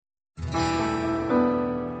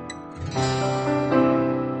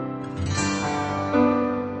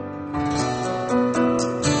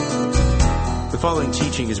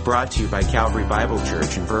following teaching is brought to you by Calvary Bible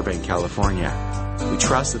Church in Burbank, California. We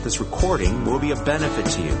trust that this recording will be a benefit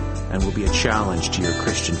to you and will be a challenge to your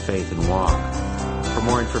Christian faith and walk. For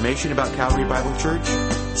more information about Calvary Bible Church,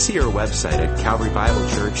 see our website at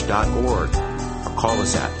calvarybiblechurch.org or call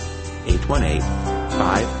us at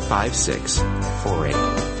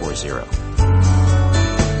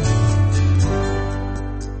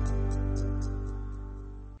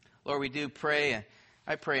 818-556-4840. Lord, we do pray.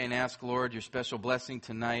 I pray and ask, Lord, your special blessing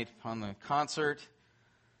tonight upon the concert.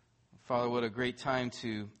 Father, what a great time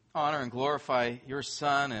to honor and glorify your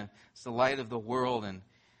Son as the light of the world. And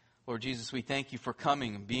Lord Jesus, we thank you for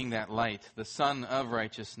coming and being that light, the Son of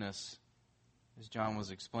righteousness, as John was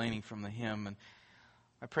explaining from the hymn. And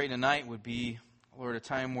I pray tonight would be, Lord, a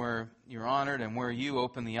time where you're honored and where you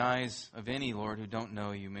open the eyes of any, Lord, who don't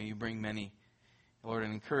know you. May you bring many, Lord,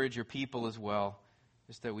 and encourage your people as well.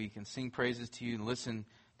 Just that we can sing praises to you and listen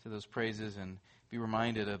to those praises and be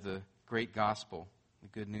reminded of the great gospel, the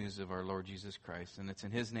good news of our Lord Jesus Christ. And it's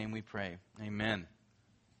in His name we pray. Amen.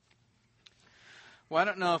 Well, I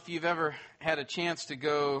don't know if you've ever had a chance to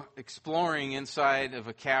go exploring inside of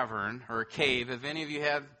a cavern or a cave. Have any of you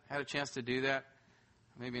had a chance to do that?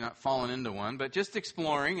 Maybe not fallen into one, but just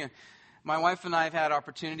exploring. My wife and I have had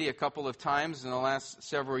opportunity a couple of times in the last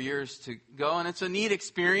several years to go, and it's a neat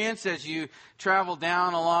experience as you travel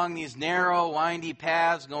down along these narrow, windy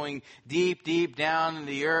paths going deep, deep down in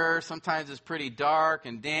the earth. Sometimes it's pretty dark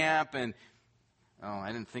and damp, and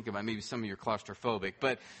I didn't think about maybe some of you are claustrophobic,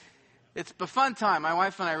 but it's a fun time. My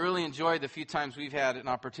wife and I really enjoyed the few times we've had and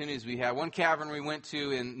opportunities we had. One cavern we went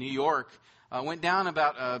to in New York went down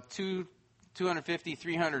about 250,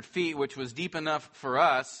 300 feet, which was deep enough for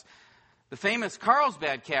us. The famous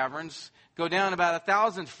Carlsbad Caverns go down about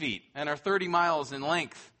 1,000 feet and are 30 miles in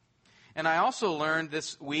length. And I also learned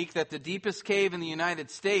this week that the deepest cave in the United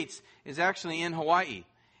States is actually in Hawaii.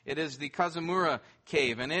 It is the Kazumura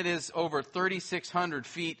Cave, and it is over 3,600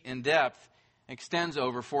 feet in depth, extends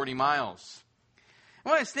over 40 miles.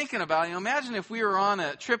 And what I was thinking about, imagine if we were on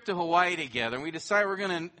a trip to Hawaii together, and we decide we're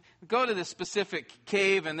going to go to this specific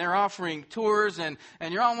cave, and they're offering tours, and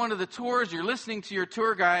you're on one of the tours, you're listening to your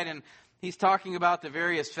tour guide, and he's talking about the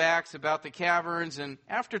various facts about the caverns, and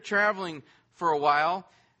after traveling for a while,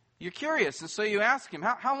 you're curious, and so you ask him,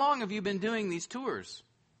 how long have you been doing these tours?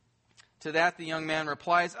 To that, the young man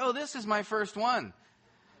replies, this is my first one.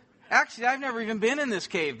 Actually, I've never even been in this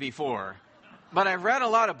cave before, but I've read a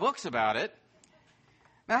lot of books about it.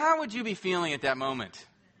 Now, how would you be feeling at that moment?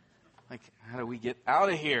 Like, how do we get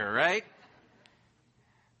out of here, right?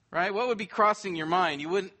 Right? What would be crossing your mind? You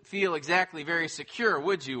wouldn't feel exactly very secure,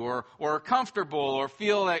 would you? Or comfortable, or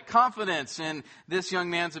feel that confidence in this young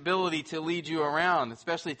man's ability to lead you around,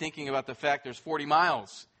 especially thinking about the fact there's 40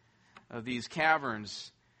 miles of these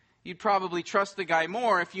caverns. You'd probably trust the guy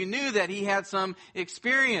more if you knew that he had some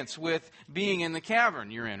experience with being in the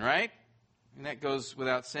cavern you're in, right? And that goes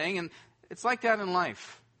without saying. And it's like that in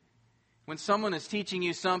life. When someone is teaching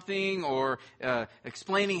you something or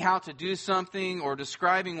explaining how to do something or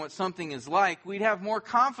describing what something is like, we'd have more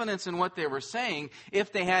confidence in what they were saying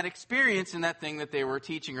if they had experience in that thing that they were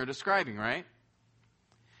teaching or describing, right?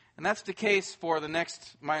 And that's the case for the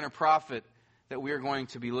next minor prophet that we are going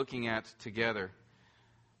to be looking at together.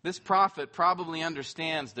 This prophet probably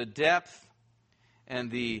understands the depth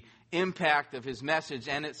and the impact of his message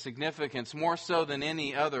and its significance more so than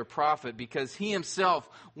any other prophet, because he himself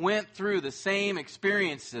went through the same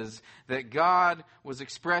experiences that God was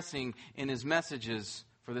expressing in his messages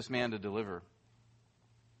for this man to deliver.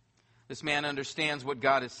 This man understands what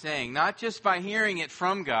God is saying, not just by hearing it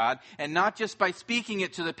from God and not just by speaking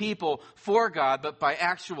it to the people for God, but by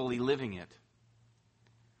actually living it.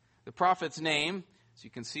 The prophet's name, as you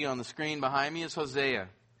can see on the screen behind me, is Hosea.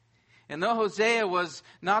 And though Hosea was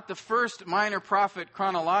not the first minor prophet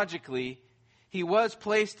chronologically, he was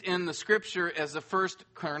placed in the Scripture as the first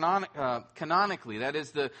canonically. That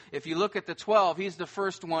is, if you look at the 12, he's the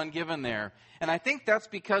first one given there. And I think that's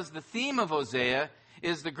because the theme of Hosea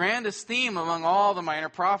is the grandest theme among all the minor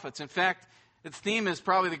prophets. In fact, its theme is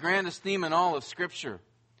probably the grandest theme in all of Scripture.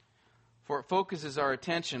 For it focuses our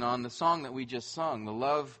attention on the song that we just sung, the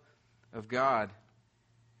love of God.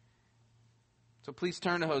 So please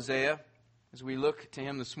turn to Hosea. As we look to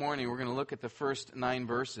him this morning, we're going to look at the first 9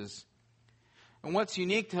 verses. And what's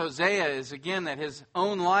unique to Hosea is, again, that his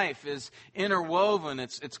own life is interwoven,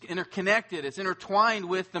 it's interconnected, it's intertwined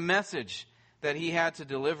with the message that he had to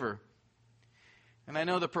deliver. And I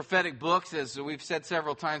know the prophetic books, as we've said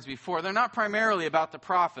several times before, they're not primarily about the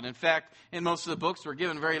prophet. In fact, in most of the books, we're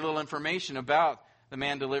given very little information about the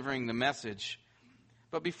man delivering the message.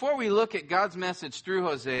 But before we look at God's message through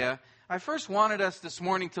Hosea, I first wanted us this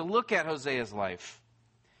morning to look at Hosea's life,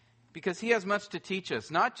 because he has much to teach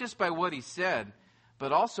us, not just by what he said,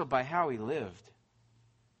 but also by how he lived.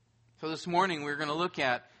 So this morning we're going to look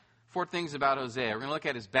at 4 things about Hosea. We're going to look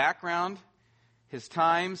at his background, his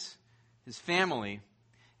times, his family,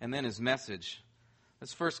 and then his message.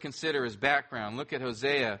 Let's first consider his background. Look at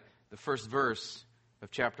Hosea, the first verse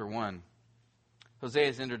of chapter 1.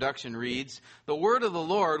 Hosea's introduction reads, "The word of the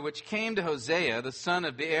Lord which came to Hosea, the son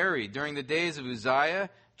of Beeri, during the days of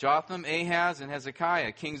Uzziah, Jotham, Ahaz, and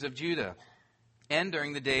Hezekiah, kings of Judah, and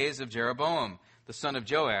during the days of Jeroboam, the son of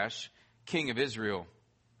Joash, king of Israel."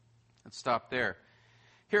 Let's stop there.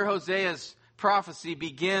 Here Hosea's prophecy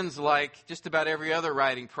begins like just about every other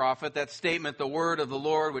writing prophet. That statement, "the word of the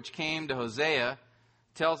Lord which came to Hosea,"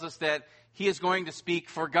 tells us that he is going to speak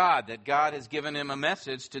for God, that God has given him a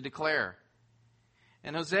message to declare.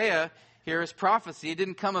 And Hosea, here his prophecy,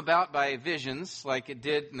 didn't come about by visions like it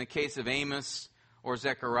did in the case of Amos or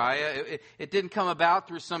Zechariah. It didn't come about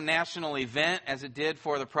through some national event as it did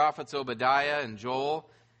for the prophets Obadiah and Joel.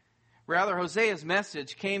 Rather, Hosea's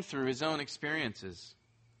message came through his own experiences.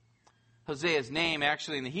 Hosea's name,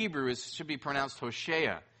 actually in the Hebrew, should be pronounced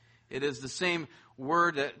Hosea. It is the same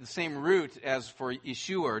word, the same root as for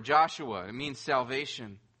Yeshua or Joshua. It means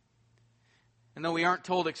salvation. And though we aren't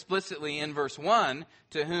told explicitly in verse 1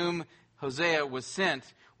 to whom Hosea was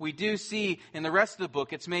sent, we do see in the rest of the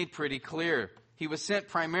book it's made pretty clear. He was sent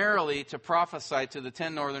primarily to prophesy to the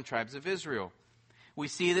 10 northern tribes of Israel. We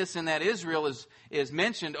see this in that Israel is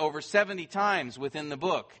mentioned over 70 times within the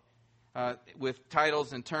book, with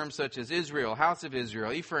titles and terms such as Israel, house of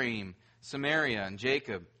Israel, Ephraim, Samaria, and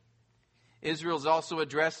Jacob. Israel is also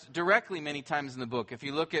addressed directly many times in the book. If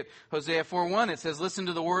you look at Hosea 4:1, it says, "Listen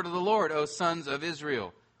to the word of the Lord, O sons of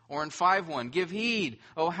Israel." Or in 5:1, "Give heed,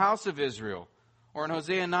 O house of Israel." Or in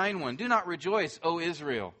Hosea 9:1, "Do not rejoice, O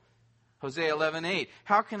Israel." Hosea 11:8,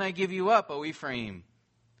 "How can I give you up, O Ephraim?"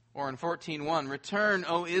 Or in 14:1, "Return,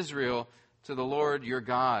 O Israel, to the Lord your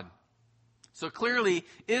God." So clearly,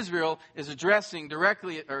 Israel is addressing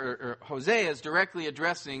directly, or Hosea is directly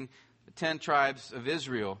addressing the 10 tribes of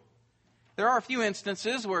Israel. There are a few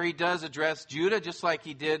instances where he does address Judah, just like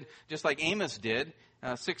Amos did.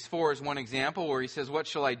 6:4 is one example where he says, "What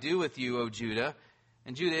shall I do with you, O Judah?"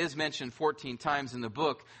 And Judah is mentioned 14 times in the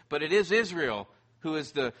book, but it is Israel who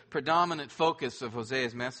is the predominant focus of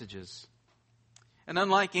Hosea's messages. And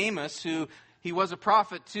unlike Amos, who he was a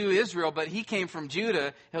prophet to Israel, but he came from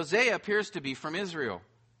Judah, Hosea appears to be from Israel.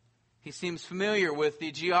 He seems familiar with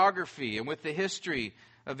the geography and with the history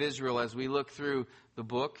of Israel as we look through the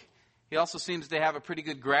book. He also seems to have a pretty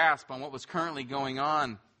good grasp on what was currently going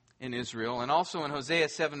on in Israel. And also in Hosea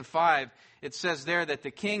 7:5, it says there that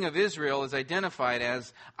the king of Israel is identified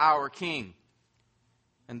as our king.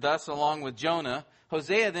 And thus, along with Jonah,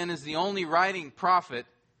 Hosea then is the only writing prophet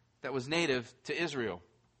that was native to Israel.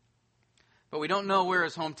 But we don't know where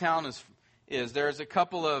his hometown is. There's a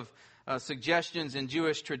couple of suggestions in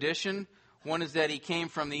Jewish tradition. One is that he came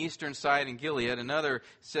from the eastern side in Gilead. Another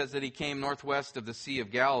says that he came northwest of the Sea of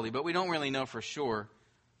Galilee. But we don't really know for sure.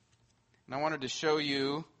 And I wanted to show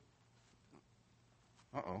you...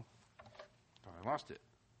 I lost it.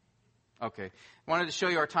 Okay. I wanted to show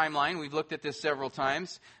you our timeline. We've looked at this several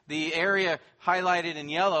times. The area highlighted in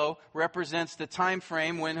yellow represents the time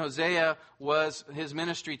frame when his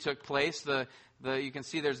ministry took place. You can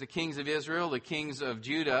see there's the kings of Israel, the kings of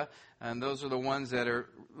Judah, and those are the ones that are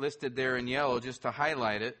listed there in yellow just to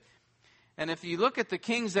highlight it. And if you look at the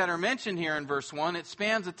kings that are mentioned here in verse 1, it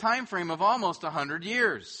spans a time frame of almost 100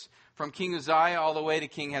 years, from King Uzziah all the way to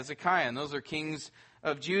King Hezekiah, and those are kings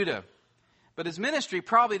of Judah. But his ministry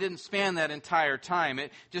probably didn't span that entire time.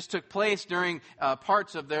 It just took place during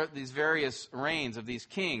parts of these various reigns of these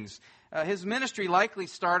kings. His ministry likely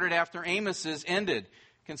started after Amos's ended.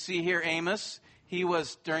 You can see here Amos. He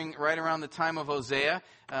was right around the time of Hosea.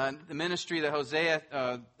 The ministry that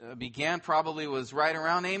Hosea began probably was right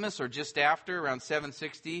around Amos or just after, around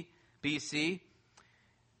 760 B.C.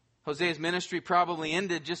 Hosea's ministry probably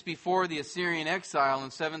ended just before the Assyrian exile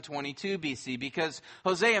in 722 B.C. because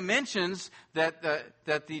Hosea mentions that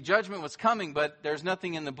the judgment was coming, but there's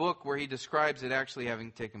nothing in the book where he describes it actually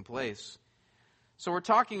having taken place. So we're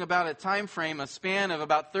talking about a time frame, a span of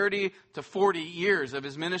about 30 to 40 years of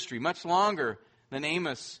his ministry, much longer than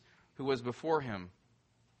Amos, who was before him.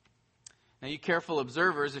 Now, you careful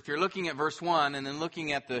observers, if you're looking at verse 1 and then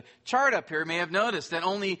looking at the chart up here, may have noticed that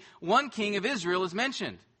only one king of Israel is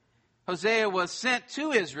mentioned. Hosea was sent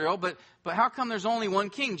to Israel, but how come there's only one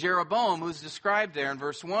king, Jeroboam, who's described there in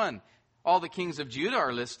verse 1? All the kings of Judah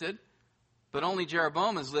are listed, but only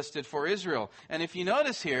Jeroboam is listed for Israel. And if you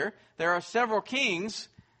notice here, there are several kings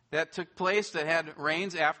that took place that had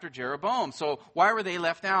reigns after Jeroboam. So why were they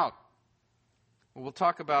left out? Well, we'll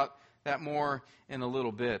talk about that more in a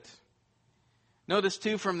little bit. Notice,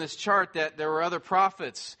 too, from this chart that there were other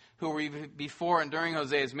prophets who were before and during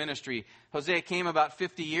Hosea's ministry. Hosea came about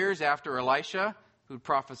 50 years after Elisha, who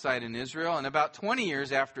prophesied in Israel, and about 20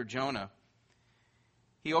 years after Jonah.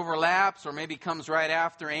 He overlaps or maybe comes right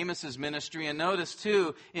after Amos's ministry. And notice,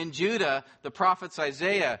 too, in Judah, the prophets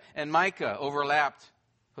Isaiah and Micah overlapped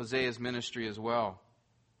Hosea's ministry as well.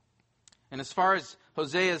 And as far as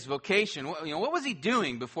Hosea's vocation, what was he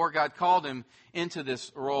doing before God called him into this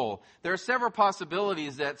role? There are several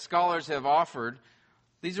possibilities that scholars have offered.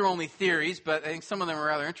 These are only theories, but I think some of them are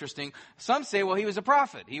rather interesting. Some say, well, he was a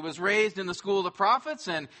prophet. He was raised in the school of the prophets,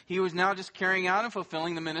 and he was now just carrying out and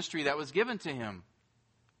fulfilling the ministry that was given to him.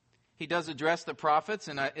 He does address the prophets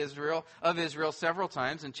of Israel several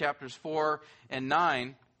times in chapters 4 and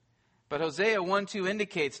 9. But Hosea 1:2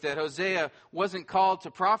 indicates that Hosea wasn't called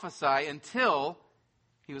to prophesy until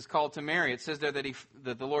he was called to marry. It says there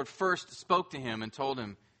that the Lord first spoke to him and told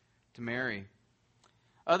him to marry.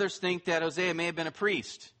 Others think that Hosea may have been a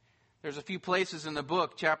priest. There's a few places in the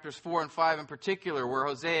book, chapters 4 and 5 in particular, where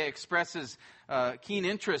Hosea expresses keen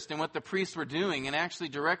interest in what the priests were doing and actually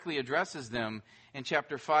directly addresses them in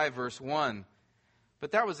chapter 5, verse 1.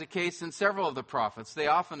 But that was the case in several of the prophets. They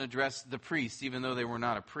often addressed the priests, even though they were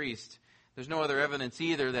not a priest. There's no other evidence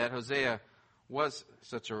either that Hosea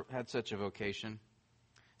had such a vocation.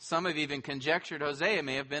 Some have even conjectured Hosea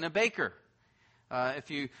may have been a baker. If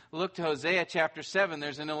you look to Hosea chapter 7,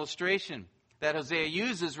 there's an illustration that Hosea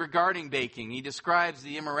uses regarding baking. He describes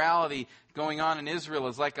the immorality going on in Israel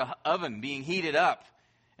as like an oven being heated up,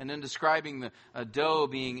 and then describing the dough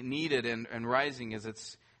being kneaded and rising as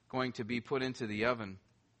it's going to be put into the oven.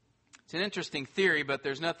 It's an interesting theory, but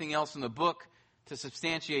there's nothing else in the book to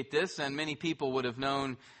substantiate this, and many people would have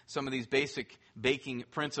known some of these basic baking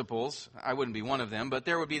principles. I wouldn't be one of them, but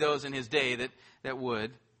there would be those in his day that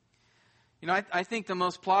would. I think the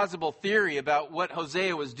most plausible theory about what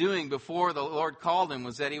Hosea was doing before the Lord called him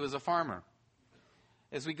was that he was a farmer.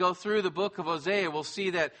 As we go through the book of Hosea, we'll see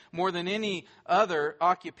that more than any other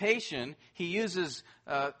occupation, he uses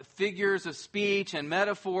figures of speech and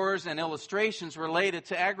metaphors and illustrations related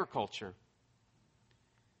to agriculture.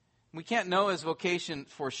 We can't know his vocation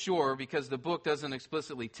for sure because the book doesn't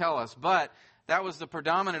explicitly tell us, but that was the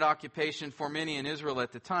predominant occupation for many in Israel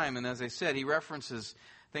at the time. And as I said, he references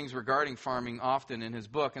things regarding farming often in his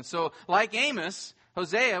book. And so, like Amos,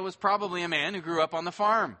 Hosea was probably a man who grew up on the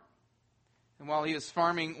farm. And while he was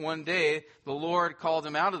farming one day, the Lord called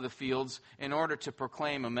him out of the fields in order to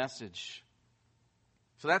proclaim a message.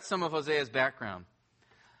 So that's some of Hosea's background.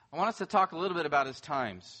 I want us to talk a little bit about his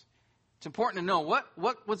times. It's important to know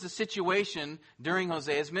what was the situation during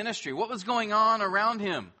Hosea's ministry. What was going on around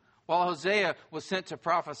him while Hosea was sent to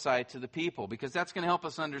prophesy to the people? Because that's going to help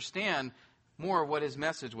us understand more of what his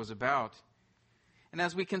message was about. And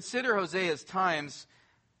as we consider Hosea's times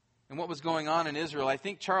and what was going on in Israel, I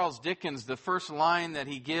think Charles Dickens, the first line that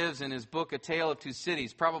he gives in his book, A Tale of Two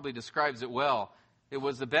Cities, probably describes it well. It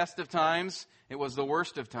was the best of times. It was the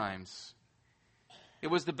worst of times. It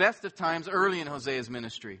was the best of times early in Hosea's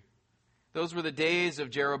ministry. Those were the days of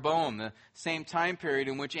Jeroboam, the same time period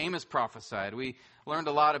in which Amos prophesied. We learned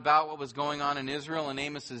a lot about what was going on in Israel in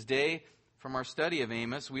Amos's day from our study of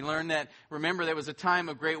Amos. We learned that, remember, there was a time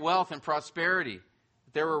of great wealth and prosperity.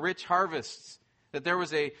 There were rich harvests. That there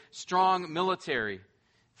was a strong military. In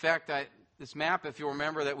fact, this map, if you'll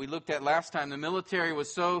remember, that we looked at last time, the military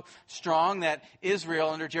was so strong that Israel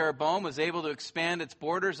under Jeroboam was able to expand its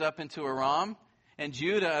borders up into Aram. And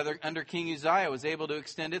Judah, under King Uzziah, was able to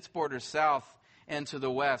extend its borders south and to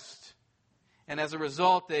the west. And as a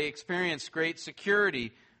result, they experienced great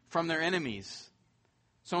security from their enemies.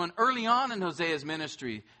 So early on in Hosea's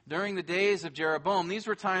ministry, during the days of Jeroboam, these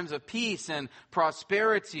were times of peace and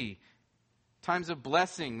prosperity, times of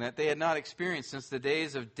blessing that they had not experienced since the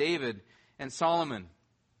days of David and Solomon.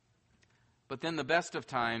 But then the best of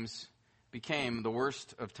times became the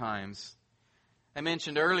worst of times. I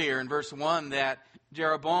mentioned earlier in verse 1 that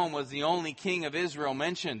Jeroboam was the only king of Israel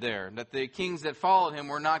mentioned there, that the kings that followed him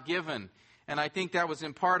were not given. And I think that was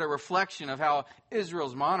in part a reflection of how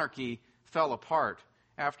Israel's monarchy fell apart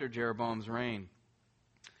after Jeroboam's reign.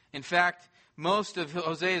 In fact, most of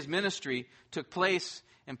Hosea's ministry took place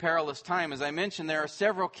in perilous time. As I mentioned, there are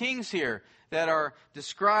several kings here that are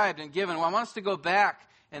described and given. Well, I want us to go back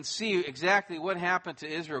and see exactly what happened to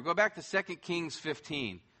Israel. Go back to 2 Kings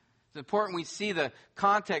 15. It's important we see the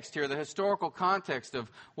context here, the historical context of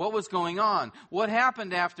what was going on. What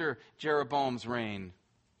happened after Jeroboam's reign?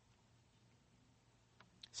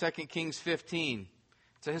 2 Kings 15.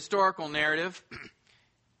 It's a historical narrative.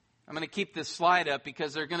 I'm going to keep this slide up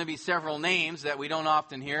because there are going to be several names that we don't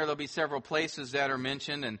often hear. There'll be several places that are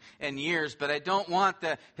mentioned and years, but I don't want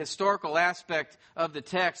the historical aspect of the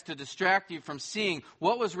text to distract you from seeing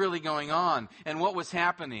what was really going on and what was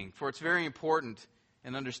happening, for it's very important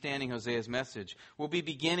in understanding Hosea's message. We'll be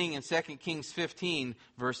beginning in 2 Kings 15,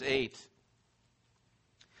 verse 8,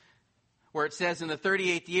 where it says, "In the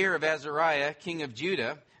 38th year of Azariah, king of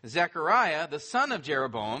Judah, Zechariah, the son of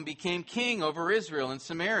Jeroboam, became king over Israel and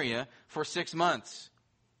Samaria for 6 months.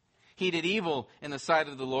 He did evil in the sight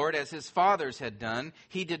of the Lord, as his fathers had done.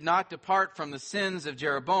 He did not depart from the sins of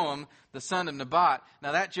Jeroboam, the son of Nebat."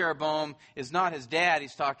 Now that Jeroboam is not his dad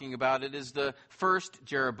he's talking about. It is the first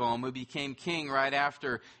Jeroboam who became king right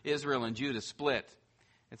after Israel and Judah split.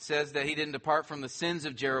 It says that he didn't depart from the sins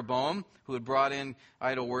of Jeroboam, who had brought in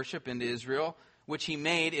idol worship into Israel, which he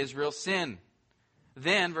made Israel sin.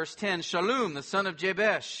 Then, verse 10, "Shallum, the son of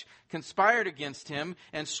Jabesh, conspired against him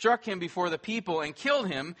and struck him before the people and killed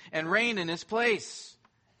him and reigned in his place."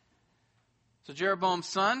 So Jeroboam's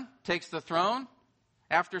son takes the throne.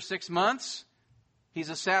 After 6 months, he's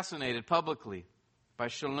assassinated publicly by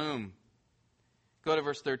Shallum. Go to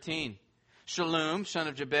verse 13. "Shallum, son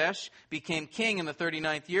of Jabesh, became king in the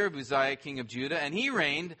 39th year of Uzziah, king of Judah, and he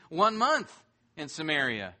reigned 1 month in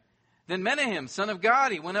Samaria. Then Menahem, son of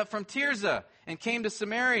Gadi, went up from Tirzah and came to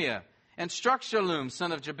Samaria and struck Shallum,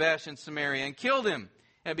 son of Jabesh, in Samaria and killed him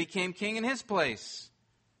and became king in his place."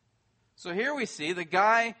 So here we see the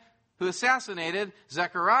guy who assassinated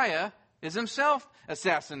Zechariah is himself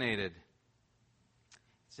assassinated.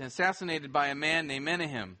 He's assassinated by a man named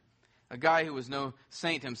Menahem, a guy who was no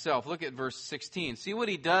saint himself. Look at verse 16. See what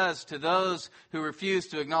he does to those who refuse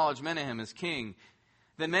to acknowledge Menahem as king.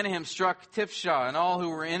 "Then Menahem struck Tifshah and all who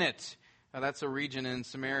were in it." Now that's a region in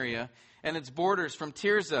Samaria. "And its borders from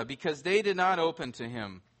Tirzah, because they did not open to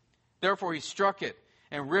him. Therefore he struck it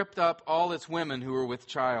and ripped up all its women who were with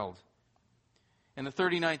child. In the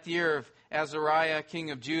 39th year of Azariah, king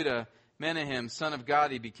of Judah, Menahem, son of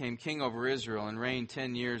Gadi, became king over Israel and reigned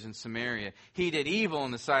 10 years in Samaria. He did evil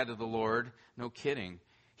in the sight of the Lord." No kidding.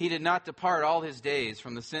 "He did not depart all his days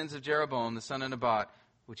from the sins of Jeroboam, the son of Nebat,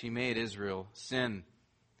 which he made Israel sin."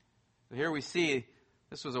 So here we see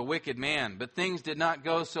this was a wicked man, but things did not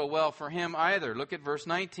go so well for him either. Look at verse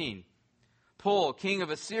 19. "Pul, king of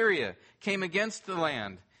Assyria, came against the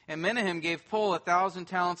land, and Menahem gave Pul 1,000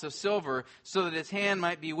 talents of silver, so that his hand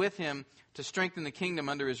might be with him to strengthen the kingdom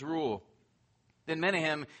under his rule. Then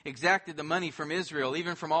Menahem exacted the money from Israel,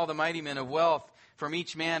 even from all the mighty men of wealth, from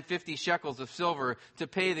each man 50 shekels of silver, to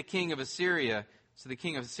pay the king of Assyria. So the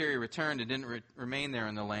king of Assyria returned and didn't remain there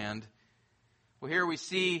in the land." Well, here we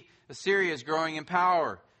see Assyria is growing in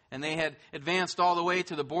power, and they had advanced all the way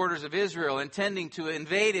to the borders of Israel, intending to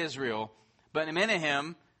invade Israel. But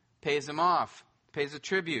Menahem pays them off, pays a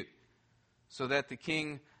tribute, so that the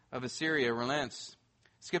king of Assyria relents.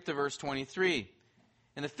 Skip to verse 23.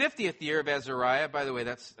 "In the 50th year of Azariah," by the way,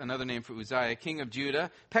 that's another name for Uzziah, king of Judah,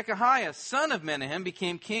 "Pekahiah, son of Menahem,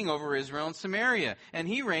 became king over Israel and Samaria, and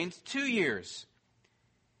he reigned 2 years.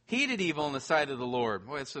 He did evil in the sight of the Lord."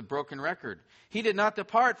 Boy, it's a broken record. "He did not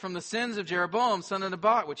depart from the sins of Jeroboam, son of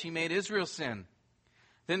Nebat, which he made Israel sin.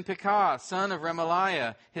 Then Pekah, son of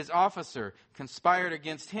Remaliah, his officer, conspired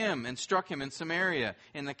against him and struck him in Samaria,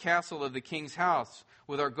 in the castle of the king's house,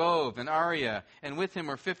 with Argov and Ariah, and with him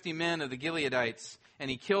were 50 men of the Gileadites, and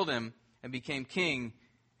he killed him and became king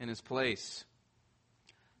in his place."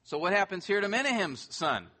 So what happens here to Menahem's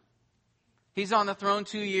son? He's on the throne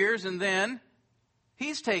 2 years, and then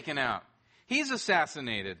he's taken out. He's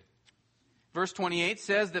assassinated. Verse 28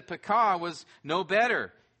 says that Pekah was no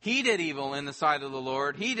better. He did evil in the sight of the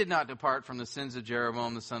Lord. He did not depart from the sins of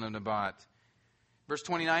Jeroboam, the son of Nebat. Verse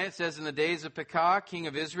 29, it says, "In the days of Pekah, king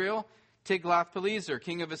of Israel, Tiglath-Pileser,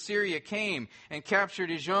 king of Assyria, came and captured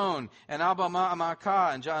Ijon and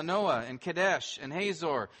Abel-Maacah and Janoah and Kadesh and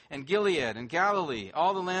Hazor and Gilead and Galilee,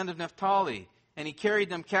 all the land of Naphtali, and he carried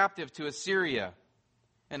them captive to Assyria.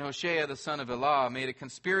 And Hosea, the son of Elah, made a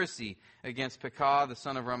conspiracy against Pekah, the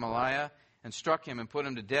son of Remaliah, and struck him and put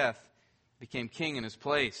him to death, became king in his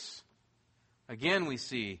place." Again we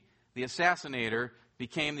see the assassinator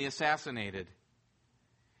became the assassinated.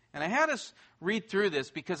 And I had us read through this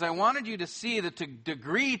because I wanted you to see the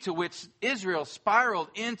degree to which Israel spiraled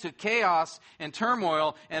into chaos and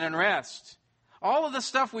turmoil and unrest. All of the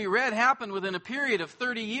stuff we read happened within a period of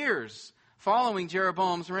 30 years following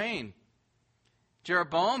Jeroboam's reign.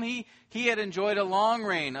 Jeroboam, he had enjoyed a long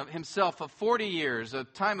reign of himself of 40 years, a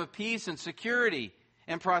time of peace and security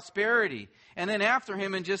and prosperity. And then after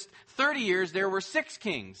him, in just 30 years, there were 6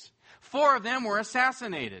 kings. 4 of them were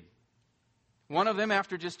assassinated. One of them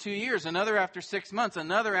after just 2 years, another after 6 months,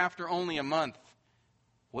 another after only a month.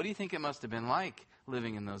 What do you think it must have been like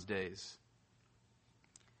living in those days?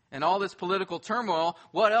 And all this political turmoil,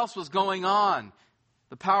 what else was going on?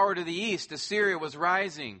 The power to the east, Assyria, was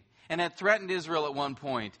rising and had threatened Israel at one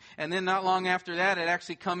point. And then not long after that, it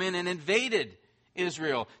actually come in and invaded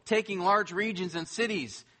Israel, taking large regions and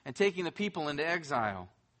cities and taking the people into exile.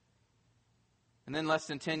 And then less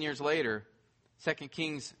than 10 years later, 2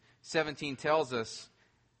 Kings 17 tells us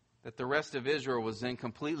that the rest of Israel was then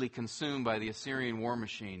completely consumed by the Assyrian war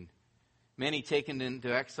machine. Many taken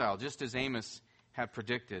into exile, just as Amos had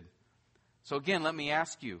predicted. So again, let me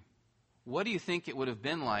ask you, what do you think it would have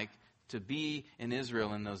been like to be in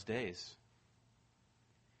Israel in those days?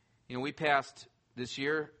 You know, we passed this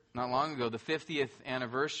year, not long ago, the 50th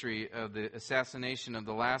anniversary of the assassination of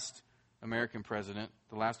the last American president,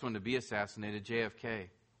 the last one to be assassinated, JFK.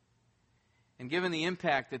 And given the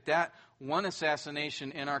impact that one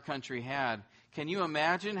assassination in our country had, can you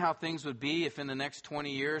imagine how things would be if in the next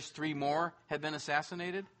 20 years 3 more had been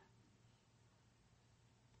assassinated?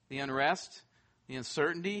 The unrest, the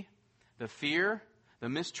uncertainty, the fear, the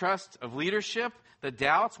mistrust of leadership, the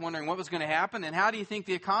doubts, wondering what was going to happen, and how do you think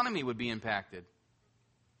the economy would be impacted?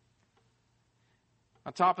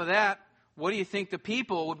 On top of that, what do you think the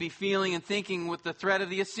people would be feeling and thinking with the threat of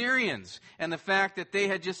the Assyrians and the fact that they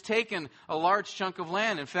had just taken a large chunk of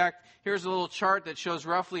land? In fact, here's a little chart that shows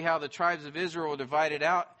roughly how the tribes of Israel were divided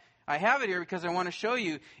out. I have it here because I want to show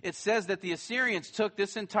you. It says that the Assyrians took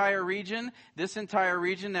this entire region,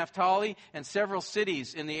 Naphtali, and several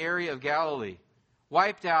cities in the area of Galilee.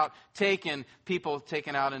 Wiped out, people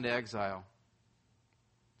taken out into exile.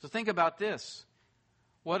 So think about this.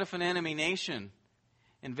 What if an enemy nation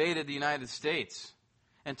invaded the United States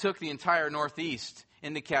and took the entire Northeast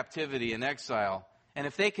into captivity and exile? And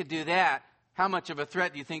if they could do that, how much of a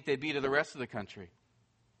threat do you think they'd be to the rest of the country?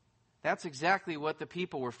 That's exactly what the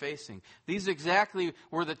people were facing. These exactly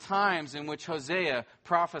were the times in which Hosea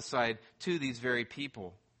prophesied to these very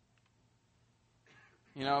people.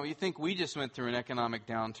 You know, you think we just went through an economic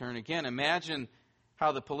downturn. Again, imagine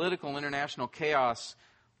how the political international chaos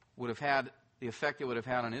would have had, the effect it would have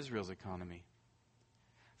had on Israel's economy.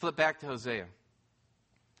 Flip back to Hosea.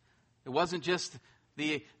 It wasn't just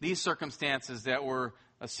these circumstances that were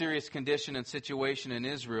a serious condition and situation in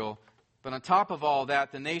Israel, but on top of all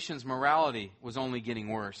that, the nation's morality was only getting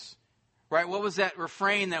worse. Right? What was that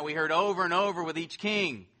refrain that we heard over and over with each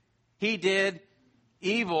king? He did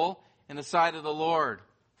evil in the sight of the Lord,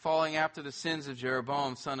 falling after the sins of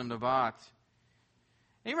Jeroboam, son of Nebat.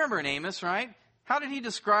 And you remember in Amos, right? How did he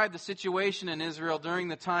describe the situation in Israel during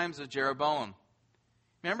the times of Jeroboam?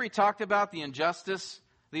 Remember he talked about the injustice,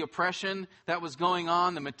 the oppression that was going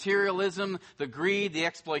on, the materialism, the greed, the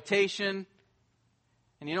exploitation.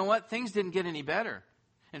 And you know what? Things didn't get any better.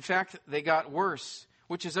 In fact, they got worse,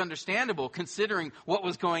 which is understandable considering what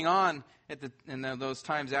was going on in those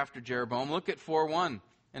times after Jeroboam. Look at 4:1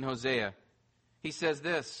 in Hosea. He says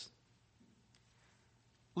this,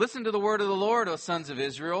 "Listen to the word of the Lord, O sons of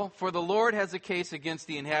Israel, for the Lord has a case against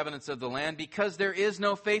the inhabitants of the land, because there is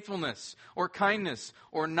no faithfulness or kindness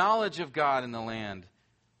or knowledge of God in the land."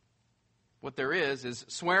 What there is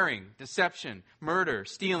swearing, deception, murder,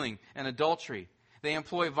 stealing, and adultery. They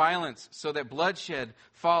employ violence so that bloodshed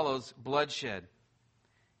follows bloodshed.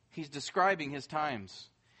 He's describing his times.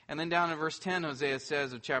 And then down in verse 10, Hosea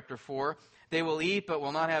says of chapter 4, "They will eat but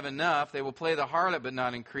will not have enough. They will play the harlot but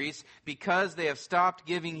not increase, because they have stopped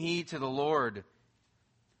giving heed to the Lord.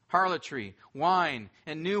 Harlotry, wine,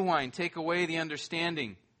 and new wine take away the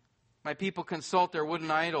understanding. My people consult their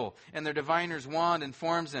wooden idol, and their diviner's wand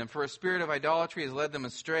informs them. For a spirit of idolatry has led them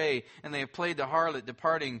astray, and they have played the harlot,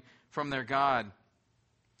 departing from their God."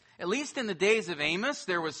 At least in the days of Amos,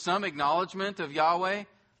 there was some acknowledgement of Yahweh.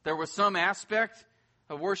 There was some aspect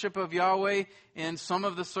of worship of Yahweh in some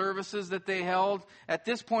of the services that they held. At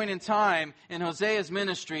this point in time, in Hosea's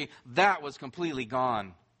ministry, that was completely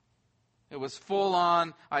gone. It was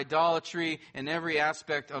full-on idolatry in every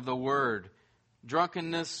aspect of the word.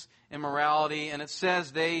 Drunkenness, immorality, and it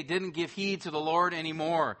says they didn't give heed to the Lord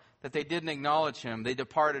anymore, that they didn't acknowledge Him. They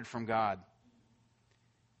departed from God.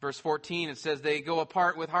 Verse 14, it says they go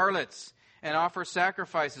apart with harlots and offer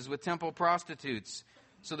sacrifices with temple prostitutes.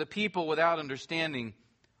 So the people without understanding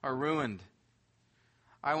are ruined.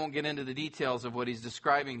 I won't get into the details of what he's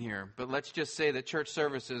describing here, but let's just say that church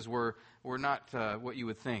services were not what you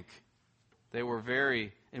would think. They were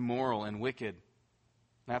very immoral and wicked.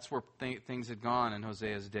 That's where things had gone in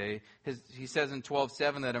Hosea's day. He says in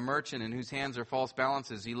 12:7 that a merchant in whose hands are false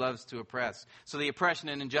balances, he loves to oppress. So the oppression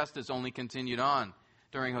and injustice only continued on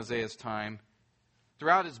during Hosea's time.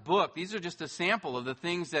 Throughout his book, these are just a sample of the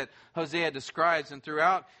things that Hosea describes. And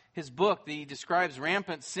throughout his book, he describes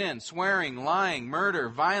rampant sin, swearing, lying, murder,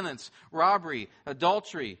 violence, robbery,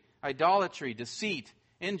 adultery, idolatry, deceit,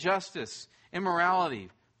 injustice, immorality,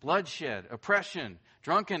 bloodshed, oppression,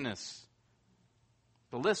 drunkenness.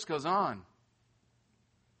 The list goes on.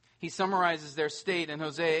 He summarizes their state in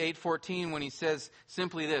Hosea 8:14 when he says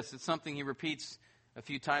simply this. It's something he repeats a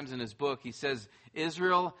few times in his book. He says,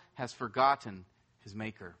 Israel has forgotten his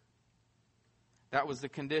maker. That was the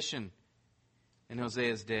condition in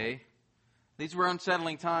Hosea's day. These were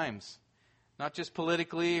unsettling times, not just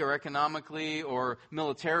politically or economically or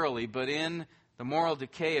militarily, but in the moral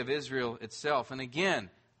decay of Israel itself. And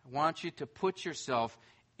again, I want you to put yourself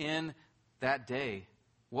in that day.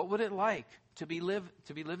 What would it like to be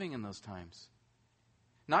living in those times?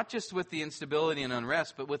 Not just with the instability and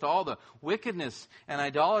unrest, but with all the wickedness and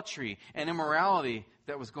idolatry and immorality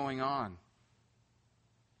that was going on.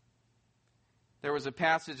 There was a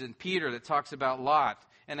passage in Peter that talks about Lot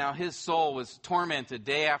and how his soul was tormented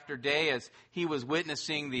day after day as he was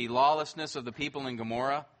witnessing the lawlessness of the people in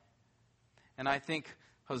Gomorrah. And I think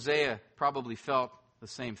Hosea probably felt the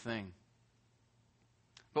same thing.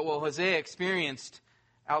 But what Hosea experienced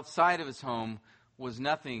outside of his home was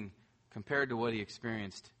nothing compared to what he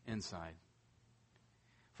experienced inside.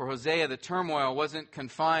 For Hosea, the turmoil wasn't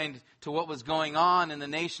confined to what was going on in the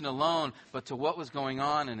nation alone, but to what was going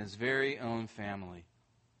on in his very own family.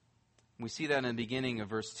 We see that in the beginning of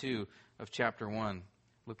verse 2 of chapter 1.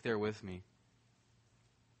 Look there with me.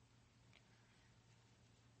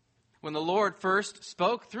 When the Lord first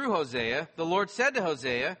spoke through Hosea, the Lord said to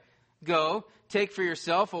Hosea, Go, take for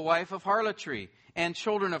yourself a wife of harlotry and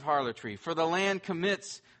children of harlotry, for the land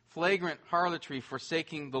commits flagrant harlotry,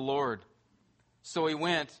 forsaking the Lord. So he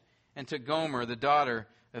went and took Gomer, the daughter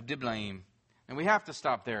of Diblaim. And we have to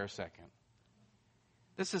stop there a second.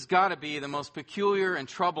 This has got to be the most peculiar and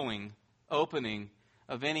troubling opening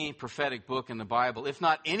of any prophetic book in the Bible, if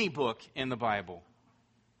not any book in the Bible.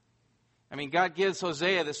 I mean, God gives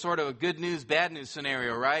Hosea this sort of a good news, bad news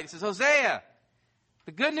scenario, right? He says, Hosea,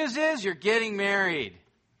 the good news is you're getting married.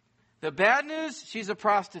 The bad news, she's a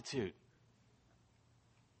prostitute.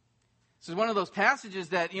 This is one of those passages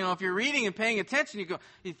that, if you're reading and paying attention, you go,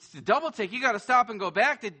 it's a double take. You got to stop and go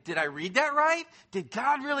back. Did I read that right? Did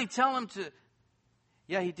God really tell him to?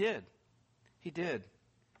 Yeah, he did. He did.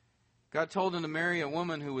 God told him to marry a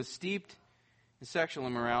woman who was steeped in sexual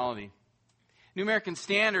immorality. New American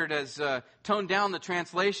Standard has toned down the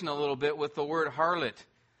translation a little bit with the word harlot.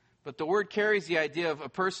 But the word carries the idea of a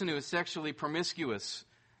person who is sexually promiscuous,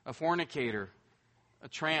 a fornicator, a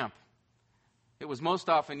tramp. It was most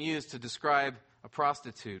often used to describe a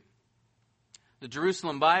prostitute. The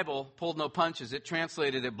Jerusalem Bible pulled no punches. It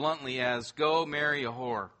translated it bluntly as, go marry a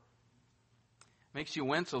whore. Makes you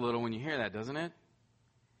wince a little when you hear that, doesn't it?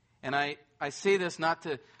 And I say this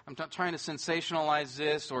I'm not trying to sensationalize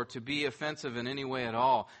this or to be offensive in any way at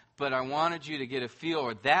all, but I wanted you to get a feel,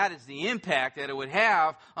 or that is the impact that it would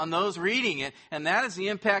have on those reading it, and that is the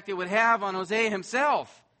impact it would have on Hosea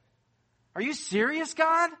himself. Are you serious,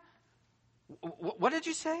 God? What did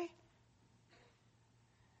you say?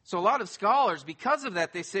 So a lot of scholars, because of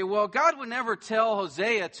that, they say, well, God would never tell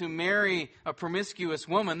Hosea to marry a promiscuous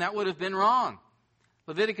woman. That would have been wrong.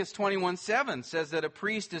 Leviticus 21:7 says that a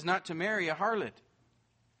priest is not to marry a harlot.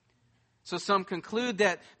 So some conclude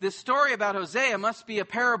that this story about Hosea must be a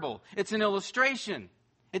parable. It's an illustration.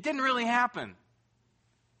 It didn't really happen.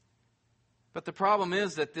 But the problem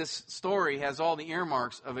is that this story has all the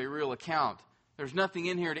earmarks of a real account. There's nothing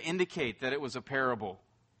in here to indicate that it was a parable.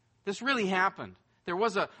 This really happened. There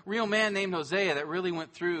was a real man named Hosea that really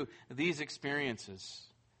went through these experiences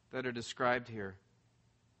that are described here.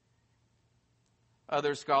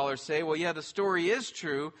 Other scholars say, well, yeah, the story is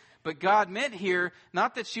true, but God meant here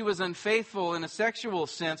not that she was unfaithful in a sexual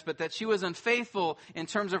sense, but that she was unfaithful in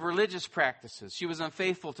terms of religious practices. She was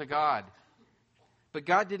unfaithful to God. But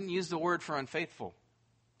God didn't use the word for unfaithful.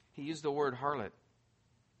 He used the word harlot.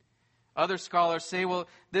 Other scholars say, well,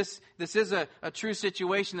 this is a true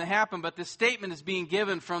situation that happened, but this statement is being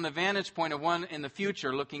given from the vantage point of one in the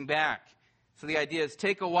future, looking back. So the idea is,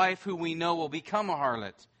 take a wife who we know will become a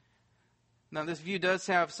harlot. Now, this view does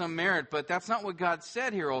have some merit, but that's not what God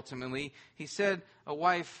said here ultimately. He said a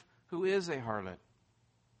wife who is a harlot.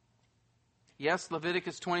 Yes,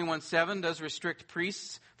 Leviticus 21:7 does restrict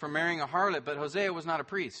priests from marrying a harlot, but Hosea was not a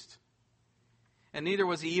priest. And neither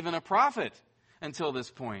was he even a prophet until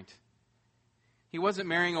this point. He wasn't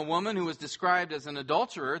marrying a woman who was described as an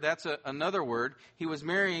adulterer. That's another word. He was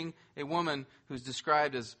marrying a woman who's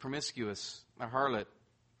described as promiscuous, a harlot,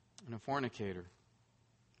 and a fornicator.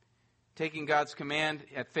 Taking God's command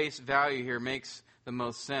at face value here makes the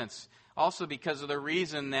most sense. Also because of the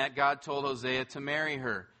reason that God told Hosea to marry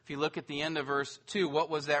her. If you look at the end of verse 2, what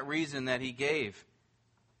was that reason that he gave?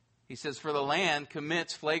 He says, for the land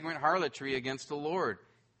commits flagrant harlotry against the Lord.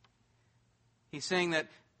 He's saying that,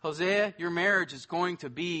 Hosea, your marriage is going to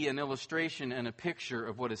be an illustration and a picture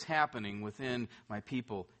of what is happening within my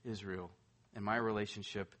people, Israel, and my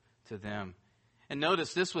relationship to them. And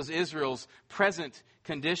notice, this was Israel's present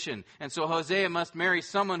condition. And so Hosea must marry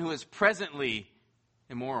someone who is presently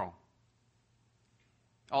immoral.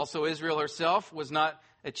 Also, Israel herself was not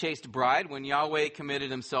a chaste bride when Yahweh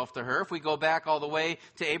committed himself to her. If we go back all the way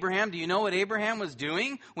to Abraham, do you know what Abraham was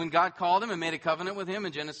doing when God called him and made a covenant with him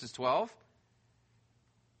in Genesis 12?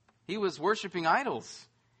 He was worshiping idols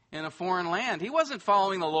in a foreign land. He wasn't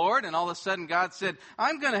following the Lord, and all of a sudden God said,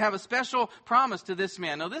 I'm going to have a special promise to this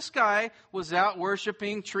man. No, this guy was out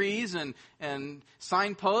worshiping trees and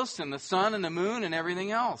signposts and the sun and the moon and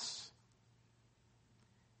everything else.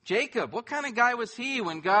 Jacob, what kind of guy was he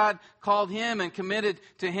when God called him and committed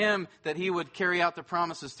to him that he would carry out the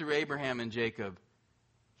promises through Abraham and Jacob?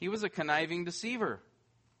 He was a conniving deceiver.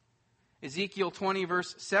 Ezekiel 20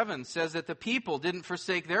 verse 7 says that the people didn't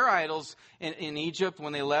forsake their idols in Egypt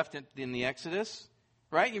when they left in the Exodus.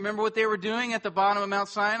 Right? You remember what they were doing at the bottom of Mount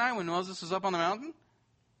Sinai when Moses was up on the mountain?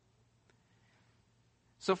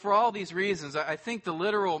 So for all these reasons, I think the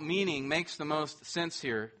literal meaning makes the most sense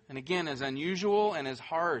here. And again, as unusual and as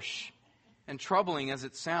harsh and troubling as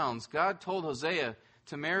it sounds, God told Hosea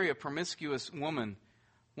to marry a promiscuous woman,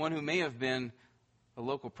 one who may have been a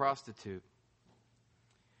local prostitute.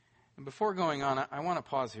 And before going on, I want to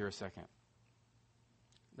pause here a second.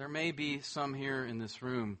 There may be some here in this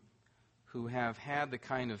room who have had the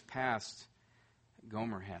kind of past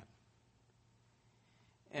Gomer had.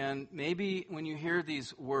 And maybe when you hear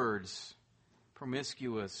these words,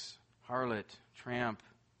 promiscuous, harlot, tramp,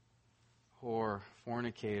 whore,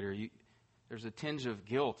 fornicator, there's a tinge of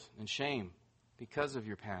guilt and shame because of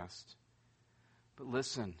your past. But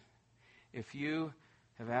listen, if you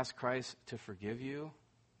have asked Christ to forgive you,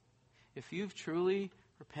 if you've truly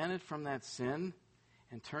repented from that sin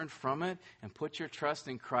and turned from it and put your trust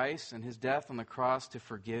in Christ and His death on the cross to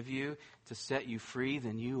forgive you, to set you free,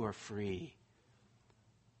 then you are free.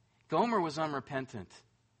 Gomer was unrepentant.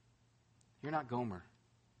 You're not Gomer.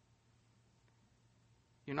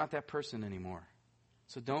 You're not that person anymore.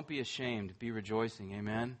 So don't be ashamed. Be rejoicing.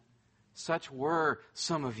 Amen? Such were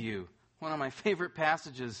some of you. One of my favorite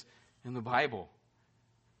passages in the Bible.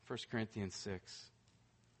 1 Corinthians 6.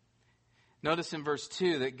 Notice in verse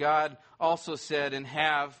 2 that God also said, and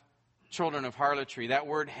have children of harlotry. That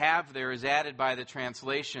word have there is added by the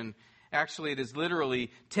translation. Actually, it is literally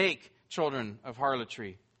take children of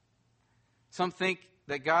harlotry. Some think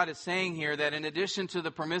that God is saying here that in addition to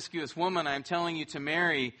the promiscuous woman I'm telling you to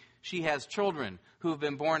marry, she has children who have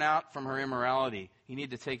been born out from her immorality. You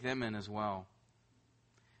need to take them in as well.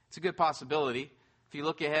 It's a good possibility. If you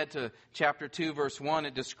look ahead to chapter 2, verse 1,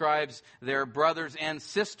 it describes their brothers and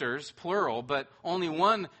sisters, plural, but only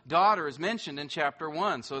one daughter is mentioned in chapter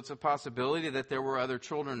 1. So it's a possibility that there were other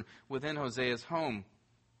children within Hosea's home.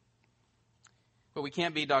 But we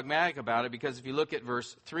can't be dogmatic about it because if you look at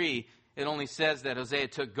verse 3, it only says that Hosea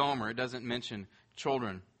took Gomer. It doesn't mention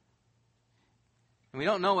children. And we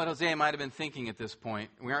don't know what Hosea might have been thinking at this point.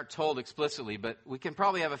 We aren't told explicitly, but we can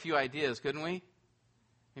probably have a few ideas, couldn't we?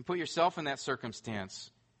 And put yourself in that circumstance.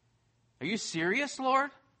 Are you serious,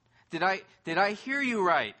 Lord? Did I hear you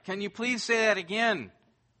right? Can you please say that again?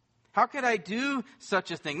 How could I do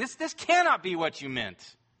such a thing? This cannot be what you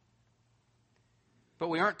meant. But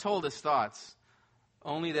we aren't told his thoughts,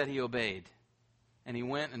 only that he obeyed. And he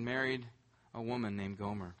went and married a woman named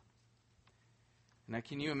Gomer. Now,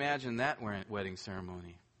 can you imagine that wedding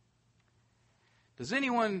ceremony? Does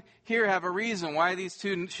anyone here have a reason why these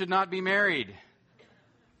two should not be married?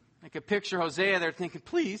 I could picture Hosea there thinking,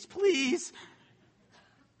 please, please.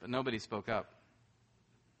 But nobody spoke up.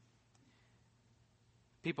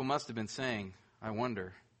 People must have been saying, I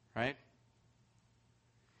wonder, right?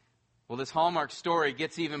 Well, this Hallmark story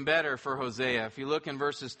gets even better for Hosea. If you look in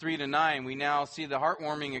verses 3 to 9, we now see the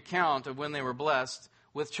heartwarming account of when they were blessed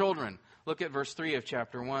with children. Look at verse 3 of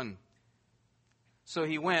chapter 1. So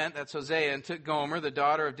he went, that's Hosea, and took Gomer, the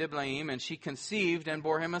daughter of Diblaim, and she conceived and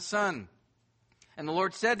bore him a son. And the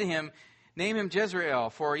Lord said to him, name him Jezreel,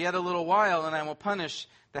 for yet a little while, and I will punish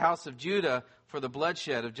the house of Judah for the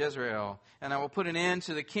bloodshed of Jezreel, and I will put an end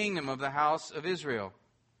to the kingdom of the house of Israel.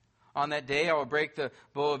 On that day I will break the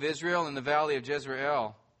bow of Israel in the valley of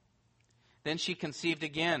Jezreel. Then she conceived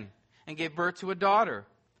again, and gave birth to a daughter.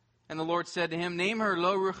 And the Lord said to him, name her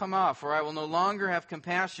Lo Ruhamah, for I will no longer have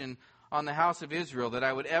compassion on the house of Israel that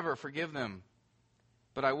I would ever forgive them.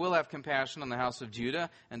 But I will have compassion on the house of Judah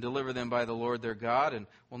and deliver them by the Lord their God, and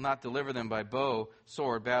will not deliver them by bow,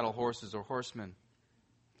 sword, battle, horses, or horsemen.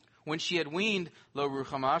 When she had weaned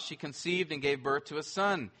Lo-Ruhamah, she conceived and gave birth to a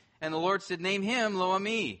son. And the Lord said, Name him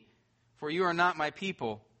Lo-Ami, for you are not my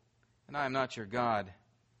people, and I am not your God.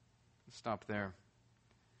 Let's stop there.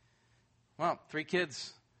 Well, 3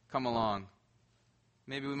 kids come along.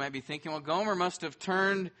 Maybe we might be thinking, well, Gomer must have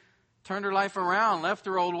turned her life around, left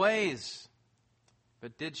her old ways.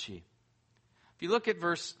 But did she? If you look at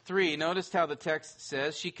verse 3, notice how the text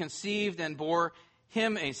says, she conceived and bore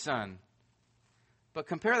him a son. But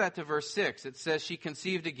compare that to verse 6. It says she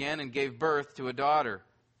conceived again and gave birth to a daughter.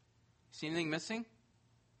 See anything missing?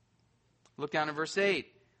 Look down at verse 8.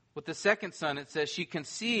 With the second son, it says she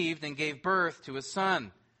conceived and gave birth to a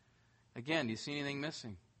son. Again, do you see anything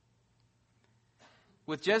missing?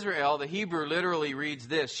 With Jezreel, the Hebrew literally reads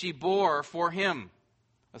this: she bore for him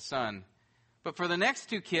a son. But for the next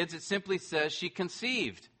 2 kids, it simply says she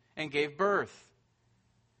conceived and gave birth.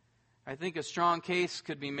 I think a strong case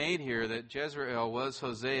could be made here that Jezreel was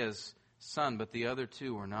Hosea's son, but the other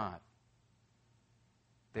 2 were not.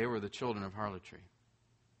 They were the children of harlotry.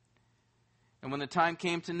 And when the time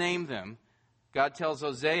came to name them, God tells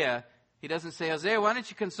Hosea, he doesn't say, Hosea, why don't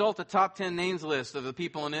you consult the top 10 names list of the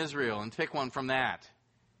people in Israel and pick one from that?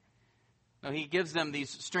 No, he gives them these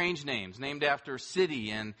strange names, named after city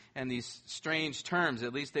and these strange terms.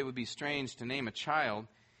 At least they would be strange to name a child.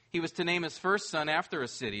 He was to name his first son after a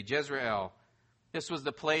city, Jezreel. This was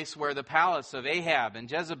the place where the palace of Ahab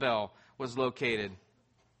and Jezebel was located.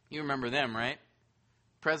 You remember them, right?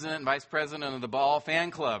 President and vice president of the Baal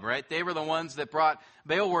fan club, right? They were the ones that brought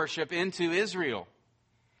Baal worship into Israel.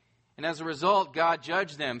 And as a result, God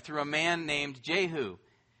judged them through a man named Jehu.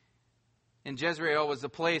 And Jezreel was the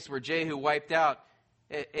place where Jehu wiped out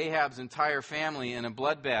Ahab's entire family in a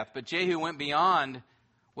bloodbath. But Jehu went beyond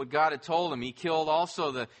what God had told him. He killed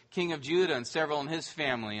also the king of Judah and several in his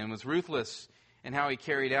family and was ruthless in how he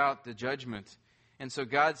carried out the judgment. And so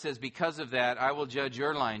God says, because of that, I will judge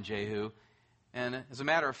your line, Jehu. And as a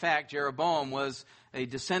matter of fact, Jeroboam was a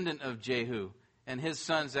descendant of Jehu, and his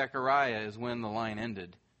son Zechariah is when the line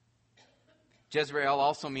ended. Jezreel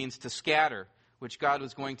also means to scatter, which God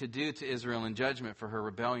was going to do to Israel in judgment for her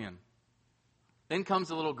rebellion. Then comes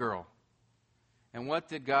a little girl. And what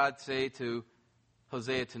did God say to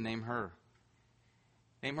Hosea to name her?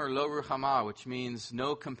 Name her Lo-Ruhamah, which means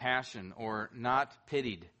no compassion or not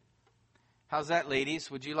pitied. How's that, ladies?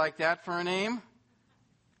 Would you like that for a name?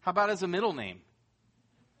 How about as a middle name?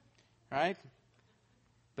 Right?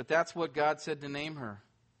 But that's what God said to name her.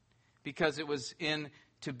 Because it was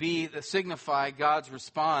to signify God's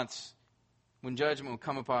response when judgment would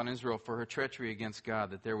come upon Israel for her treachery against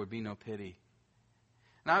God, that there would be no pity.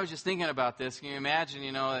 And I was just thinking about this. Can you imagine,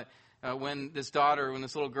 when this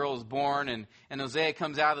little girl is born, and Hosea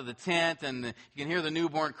comes out of the tent, and you can hear the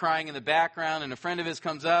newborn crying in the background, and a friend of his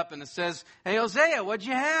comes up and it says, "Hey, Hosea, what'd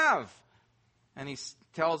you have?" And he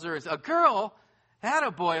tells her, "It's a girl."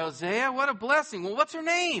 "Attaboy, Hosea, what a blessing." "Well, what's her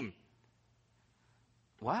name?"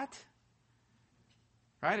 What?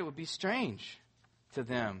 Right? It would be strange to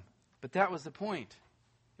them. But that was the point.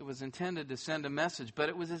 It was intended to send a message, but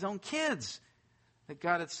it was his own kids that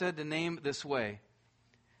God had said to name this way.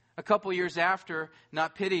 A couple years after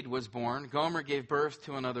Not Pitied was born, Gomer gave birth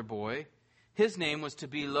to another boy. His name was to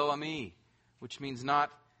be Lo-Ami, which means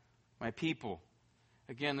not my people.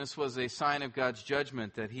 Again, this was a sign of God's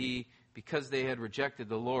judgment that because they had rejected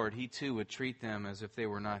the Lord, he too would treat them as if they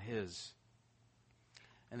were not his.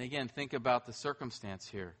 And again, think about the circumstance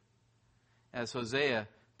here. As Hosea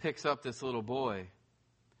picks up this little boy,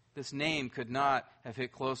 this name could not have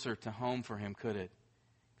hit closer to home for him, could it?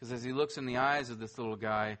 Because as he looks in the eyes of this little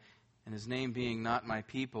guy, and his name being not my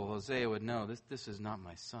people, Hosea would know, this is not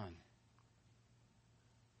my son.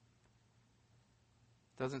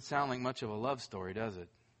 Doesn't sound like much of a love story, does it?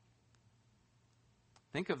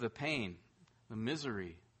 Think of the pain, the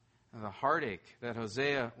misery, and the heartache that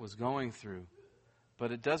Hosea was going through.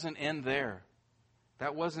 But it doesn't end there.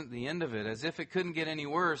 That wasn't the end of it. As if it couldn't get any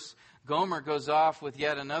worse, Gomer goes off with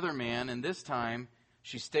yet another man, and this time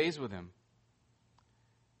she stays with him.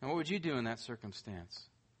 Now, what would you do in that circumstance?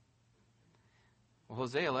 Well,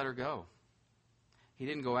 Hosea let her go. He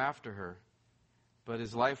didn't go after her. But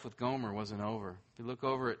his life with Gomer wasn't over. If you look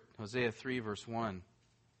over at Hosea 3, verse 1,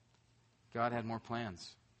 God had more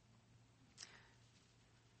plans.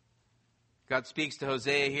 God speaks to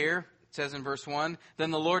Hosea here. It says in verse 1,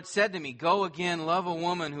 "Then the Lord said to me, go again, love a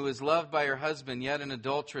woman who is loved by her husband, yet an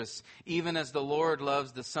adulteress, even as the Lord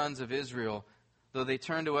loves the sons of Israel, though they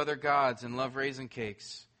turn to other gods and love raisin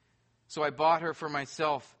cakes. So I bought her for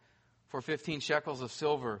myself for 15 shekels of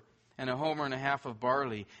silver and a homer and a half of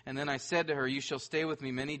barley. And then I said to her, you shall stay with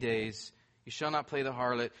me many days. You shall not play the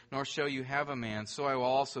harlot, nor shall you have a man. So I will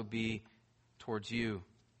also be towards you.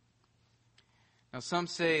 Now some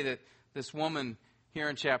say that this woman here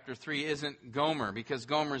in chapter 3 isn't Gomer, because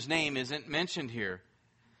Gomer's name isn't mentioned here.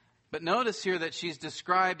 But notice here that she's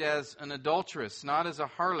described as an adulteress, not as a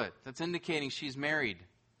harlot. That's indicating she's married.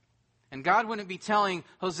 And God wouldn't be telling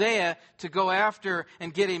Hosea to go after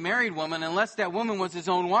and get a married woman unless that woman was his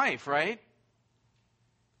own wife, right?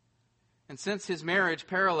 And since his marriage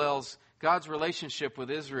parallels God's relationship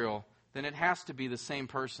with Israel, then it has to be the same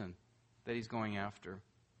person that he's going after.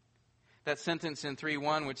 That sentence in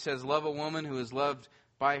 3:1 which says, love a woman who is loved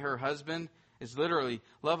by her husband, is literally,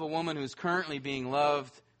 love a woman who is currently being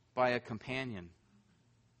loved by a companion.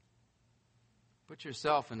 Put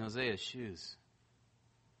yourself in Hosea's shoes.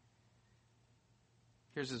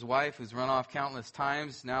 Here's his wife who's run off countless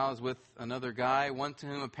times, now is with another guy, one to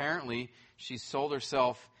whom apparently she sold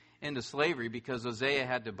herself into slavery because Hosea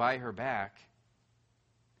had to buy her back.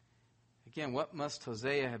 Again, what must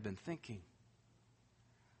Hosea have been thinking?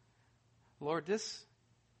 Lord, this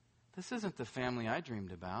isn't the family I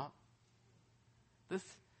dreamed about.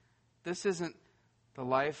 This isn't the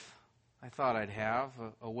life I thought I'd have.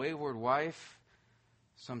 A wayward wife,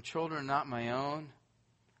 some children not my own,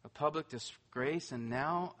 a public disgrace, and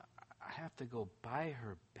now I have to go buy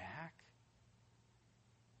her back?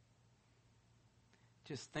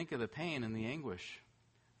 Just think of the pain and the anguish,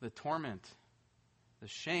 the torment, the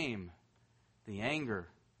shame, the anger,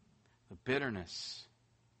 the bitterness,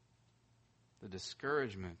 the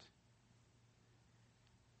discouragement.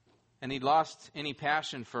 And he'd lost any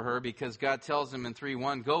passion for her because God tells him in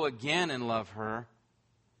 3:1, go again and love her.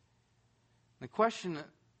 The question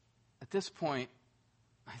at this point,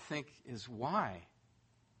 I think, is why?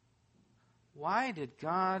 Why did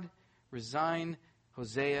God resign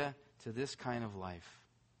Hosea to this kind of life?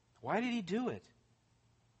 Why did he do it?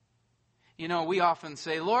 You know, we often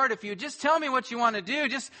say, Lord, if you just tell me what you want to do,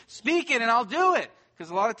 just speak it and I'll do it.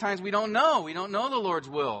 Because a lot of times we don't know. We don't know the Lord's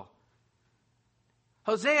will.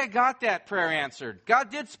 Hosea got that prayer answered. God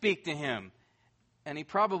did speak to him. And he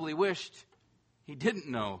probably wished he didn't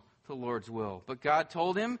know the Lord's will. But God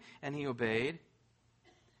told him and he obeyed.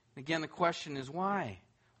 Again, the question is why?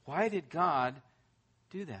 Why did God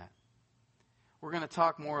do that? We're going to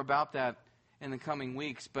talk more about that in the coming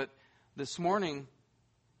weeks. But this morning,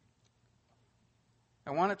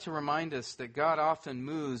 I wanted to remind us that God often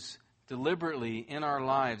moves deliberately in our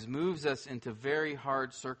lives, moves us into very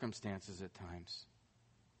hard circumstances at times.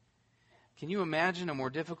 Can you imagine a more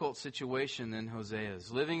difficult situation than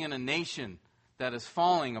Hosea's? Living in a nation that is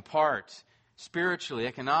falling apart spiritually,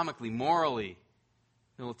 economically, morally,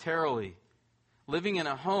 militarily. Living in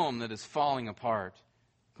a home that is falling apart,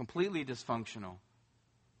 completely dysfunctional.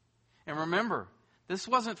 And remember, this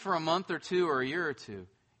wasn't for a month or two or a year or two.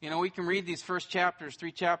 You know, we can read these first chapters,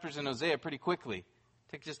 3 chapters in Hosea pretty quickly.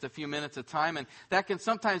 Take just a few minutes of time, and that can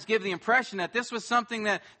sometimes give the impression that this was something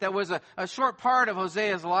that was a short part of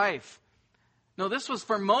Hosea's life. No, this was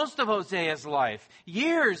for most of Hosea's life.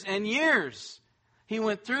 Years and years he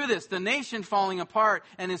went through this, the nation falling apart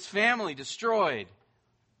and his family destroyed.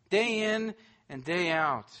 Day in and day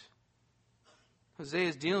out. Hosea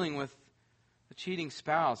is dealing with a cheating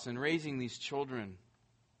spouse and raising these children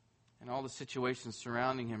and all the situations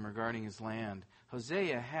surrounding him regarding his land.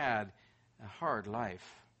 Hosea had a hard life.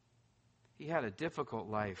 He had a difficult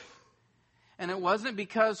life. And it wasn't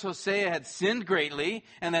because Hosea had sinned greatly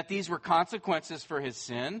and that these were consequences for his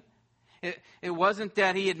sin. It wasn't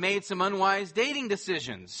that he had made some unwise dating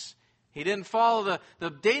decisions. He didn't follow the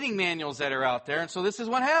dating manuals that are out there, and so this is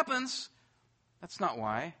what happens. That's not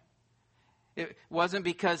why. It wasn't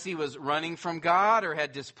because he was running from God or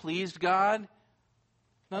had displeased God.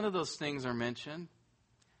 None of those things are mentioned.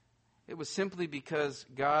 It was simply because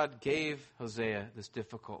God gave Hosea this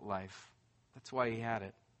difficult life. That's why he had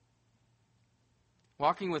it.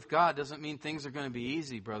 Walking with God doesn't mean things are going to be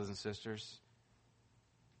easy, brothers and sisters.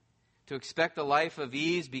 To expect a life of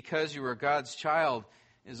ease because you are God's child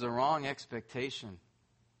is the wrong expectation.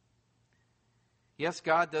 Yes,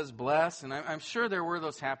 God does bless, and I'm sure there were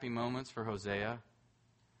those happy moments for Hosea.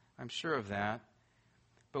 I'm sure of that.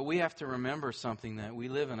 But we have to remember something, that we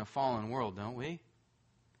live in a fallen world, don't we?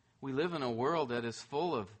 We live in a world that is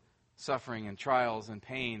full of suffering and trials and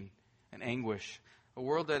pain and anguish. A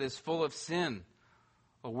world that is full of sin.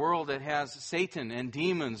 A world that has Satan and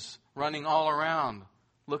demons running all around,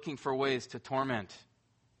 looking for ways to torment.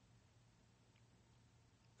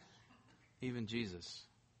 Even Jesus,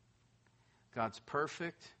 God's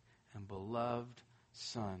perfect and beloved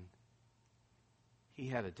Son, he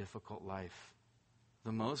had a difficult life.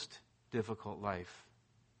 The most difficult life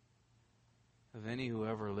of any who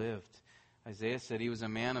ever lived. Isaiah said he was a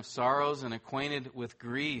man of sorrows and acquainted with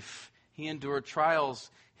grief. He endured trials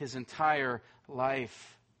his entire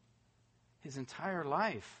life. His entire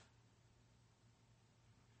life.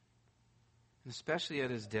 And especially at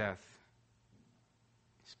his death.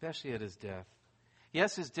 Especially at his death.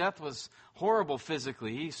 Yes, his death was horrible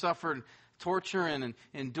physically. He suffered torture and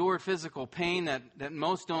endured physical pain that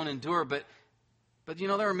most don't endure. But you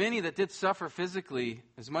know, there are many that did suffer physically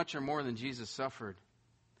as much or more than Jesus suffered.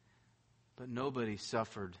 But nobody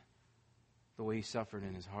suffered the way he suffered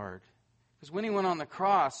in his heart. Because when he went on the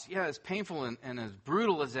cross, yeah, as painful and as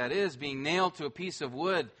brutal as that is, being nailed to a piece of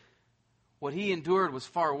wood, what he endured was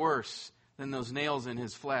far worse than those nails in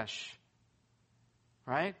his flesh.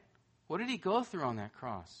 Right? What did he go through on that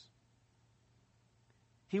cross?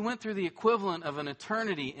 He went through the equivalent of an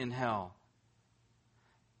eternity in hell.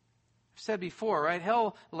 I've said before, right?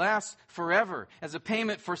 Hell lasts forever as a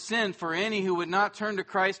payment for sin for any who would not turn to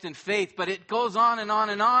Christ in faith. But it goes on and on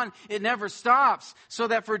and on. It never stops. So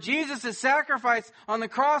that for Jesus' sacrifice on the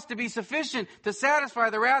cross to be sufficient to satisfy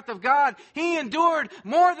the wrath of God, he endured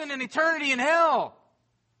more than an eternity in hell.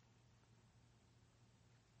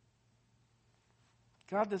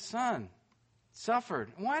 God the Son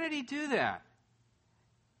suffered. Why did he do that?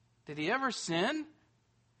 Did he ever sin?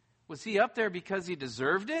 Was he up there because he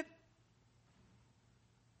deserved it?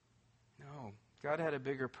 No. God had a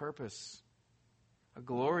bigger purpose, a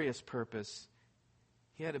glorious purpose.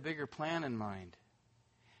 He had a bigger plan in mind.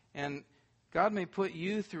 And God may put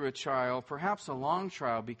you through a trial, perhaps a long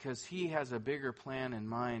trial, because he has a bigger plan in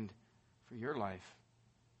mind for your life.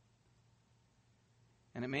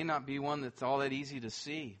 And it may not be one that's all that easy to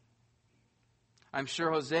see. I'm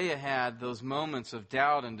sure Hosea had those moments of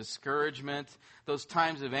doubt and discouragement, those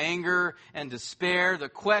times of anger and despair, the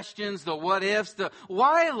questions, the what ifs, the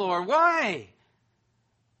why, Lord, why?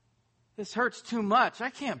 This hurts too much. I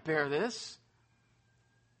can't bear this.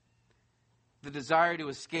 The desire to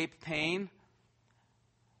escape pain.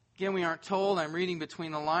 Again, we aren't told. I'm reading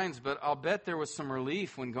between the lines, but I'll bet there was some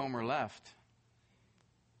relief when Gomer left.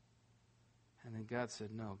 And then God said,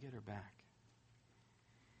 no, get her back.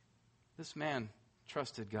 This man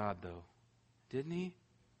trusted God, though, didn't he?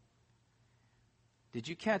 Did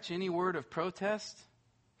you catch any word of protest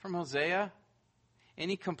from Hosea?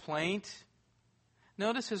 Any complaint?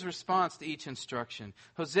 Notice his response to each instruction.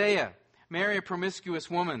 Hosea, marry a promiscuous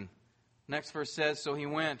woman. Next verse says, so he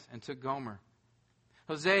went and took Gomer.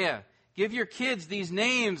 Hosea, give your kids these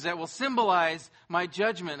names that will symbolize my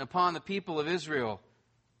judgment upon the people of Israel.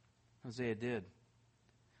 Hosea did.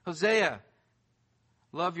 Hosea,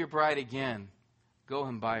 love your bride again. Go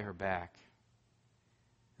and buy her back.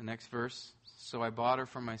 The next verse, so I bought her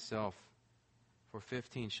for myself for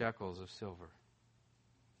 15 shekels of silver.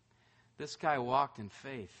 This guy walked in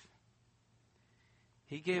faith.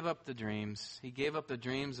 He gave up the dreams. He gave up the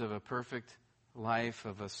dreams of a perfect life,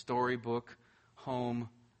 of a storybook home,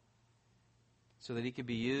 so that he could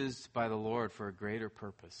be used by the Lord for a greater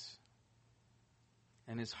purpose.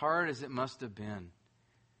 And as hard as it must have been,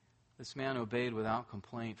 this man obeyed without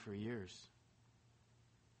complaint for years.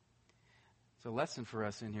 It's a lesson for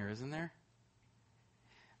us in here, isn't there?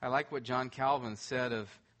 I like what John Calvin said of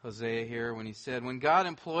Hosea here when he said, when God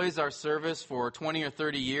employs our service for 20 or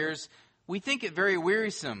 30 years, we think it very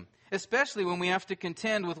wearisome, especially when we have to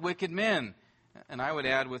contend with wicked men. And I would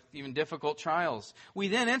add, with even difficult trials. We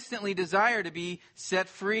then instantly desire to be set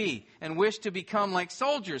free and wish to become like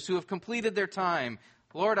soldiers who have completed their time.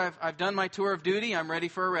 Lord, I've done my tour of duty. I'm ready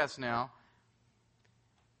for a rest now.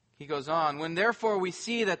 He goes on, when therefore we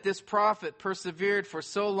see that this prophet persevered for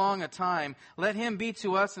so long a time, let him be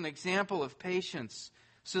to us an example of patience,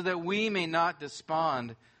 so that we may not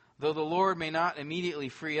despond, though the Lord may not immediately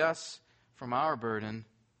free us from our burden.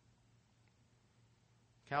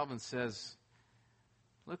 Calvin says,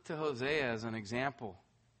 look to Hosea as an example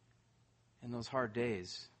in those hard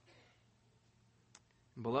days.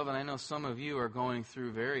 And beloved, I know some of you are going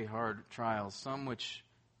through very hard trials, some which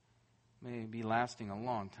may be lasting a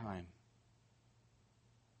long time.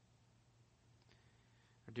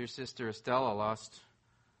 Our dear sister Estella lost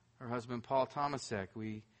her husband Paul Tomasek.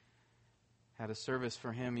 We had a service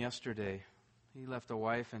for him yesterday. He left a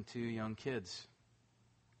wife and 2 young kids.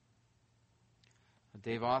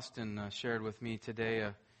 Dave Austin shared with me today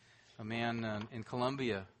a man in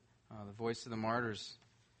Colombia, the Voice of the Martyrs,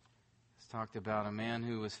 has talked about a man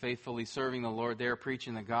who was faithfully serving the Lord there,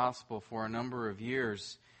 preaching the gospel for a number of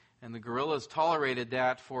years. And the guerrillas tolerated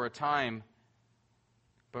that for a time,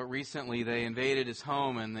 but recently they invaded his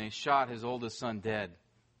home and they shot his oldest son dead.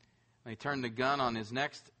 They turned the gun on his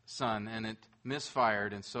next son, and it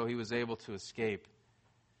misfired, and so he was able to escape.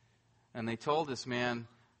 And they told this man,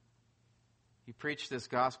 you preach this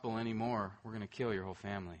gospel anymore, we're going to kill your whole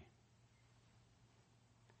family.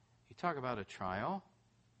 You talk about a trial.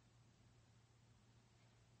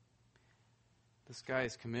 This guy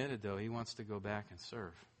is committed, though. He wants to go back and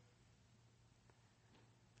serve.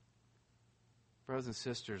 Brothers and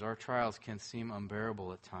sisters, our trials can seem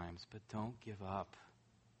unbearable at times, but don't give up.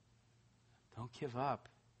 Don't give up.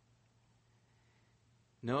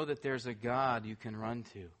 Know that there's a God you can run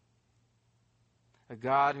to. A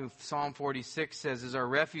God who Psalm 46 says is our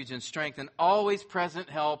refuge and strength and always present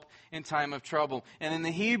help in time of trouble. And in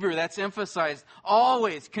the Hebrew, that's emphasized,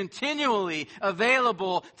 always, continually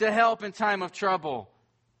available to help in time of trouble.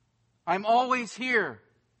 I'm always here.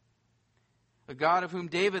 A God of whom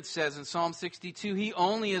David says in Psalm 62, He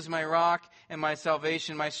only is my rock and my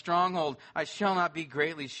salvation, my stronghold. I shall not be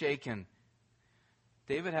greatly shaken.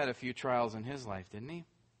 David had a few trials in his life, didn't he?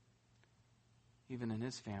 Even in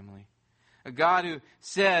his family. A God who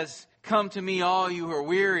says, come to me all you who are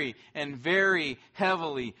weary and very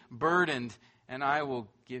heavily burdened, and I will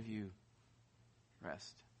give you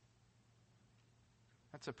rest.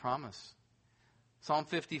 That's a promise. Psalm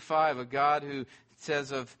 55, a God who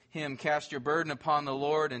says of Him, cast your burden upon the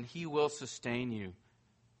Lord and He will sustain you.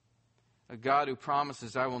 A God who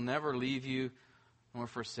promises, I will never leave you nor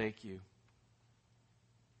forsake you.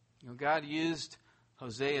 You know, God used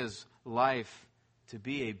Hosea's life to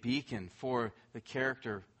be a beacon for the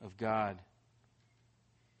character of God.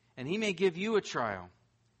 And He may give you a trial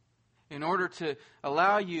in order to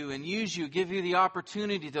allow you and use you, give you the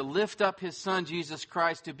opportunity to lift up His Son, Jesus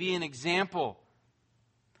Christ, to be an example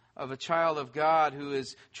of a child of God who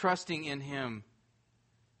is trusting in Him.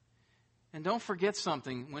 And don't forget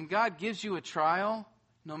something. When God gives you a trial,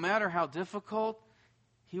 no matter how difficult,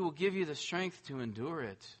 He will give you the strength to endure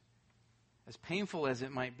it, as painful as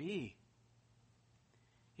it might be.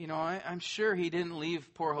 You know, I'm sure He didn't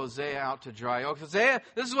leave poor Hosea out to dry. Oh, Hosea,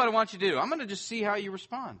 this is what I want you to do. I'm going to just see how you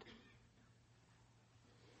respond.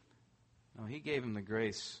 No, He gave him the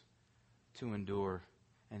grace to endure.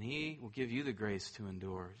 And He will give you the grace to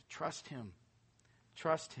endure. Trust Him.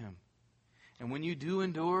 Trust Him. And when you do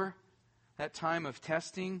endure that time of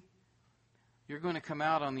testing, you're going to come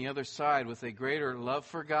out on the other side with a greater love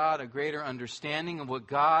for God, a greater understanding of what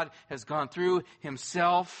God has gone through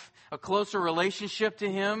Himself, a closer relationship to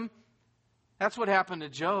Him. That's what happened to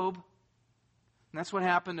Job. And that's what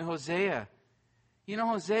happened to Hosea. You know,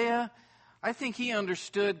 Hosea, I think he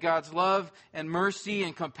understood God's love and mercy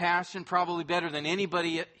and compassion probably better than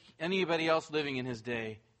anybody else living in his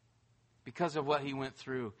day because of what he went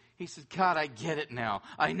through. He said, God, I get it now.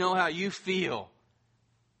 I know how you feel.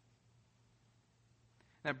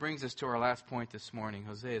 That brings us to our last point this morning,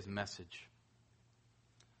 Hosea's message.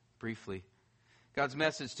 Briefly, God's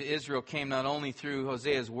message to Israel came not only through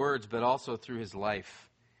Hosea's words, but also through his life.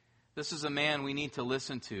 This is a man we need to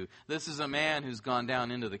listen to. This is a man who's gone down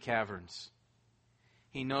into the caverns.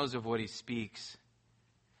 He knows of what he speaks.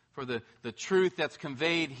 For the truth that's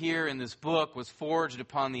conveyed here in this book was forged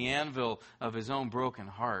upon the anvil of his own broken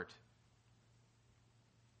heart.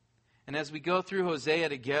 And as we go through Hosea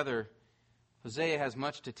together, Hosea has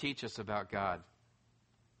much to teach us about God.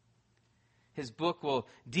 His book will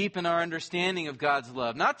deepen our understanding of God's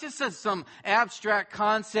love. Not just as some abstract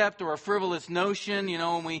concept or a frivolous notion. You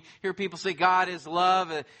know, when we hear people say God is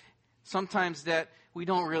love, sometimes that we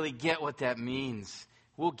don't really get what that means.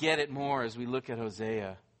 We'll get it more as we look at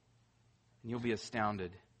Hosea. And you'll be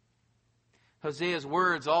astounded. Hosea's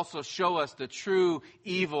words also show us the true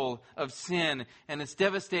evil of sin and its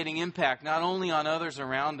devastating impact not only on others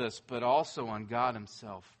around us, but also on God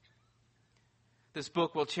Himself. This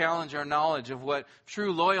book will challenge our knowledge of what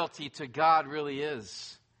true loyalty to God really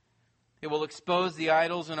is. It will expose the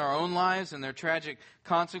idols in our own lives and their tragic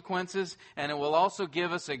consequences, and it will also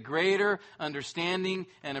give us a greater understanding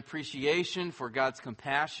and appreciation for God's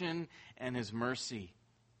compassion and His mercy.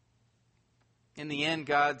 In the end,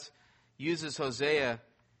 God uses Hosea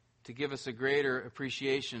to give us a greater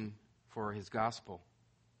appreciation for His gospel.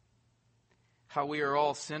 How we are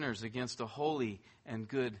all sinners against a holy and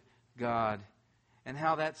good God, and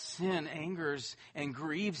how that sin angers and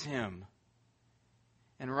grieves Him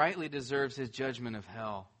and rightly deserves His judgment of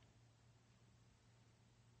hell.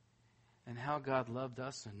 And how God loved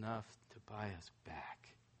us enough to buy us back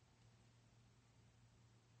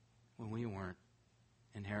when we weren't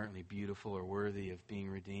inherently beautiful or worthy of being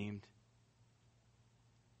redeemed.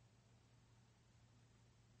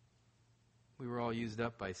 We were all used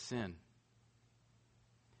up by sin. And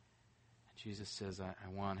Jesus says, I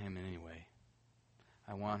want Him anyway.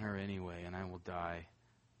 I want her anyway, and I will die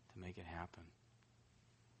to make it happen.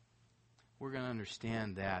 We're going to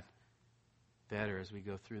understand that better as we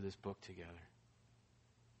go through this book together.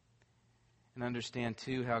 And understand,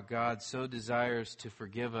 too, how God so desires to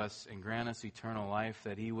forgive us and grant us eternal life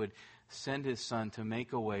that He would send His Son to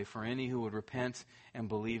make a way for any who would repent and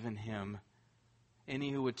believe in Him.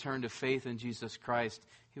 Any who would turn to faith in Jesus Christ,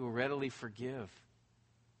 He will readily forgive.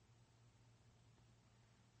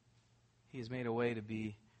 He has made a way to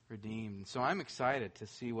be redeemed. And so I'm excited to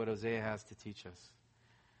see what Hosea has to teach us.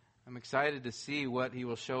 I'm excited to see what he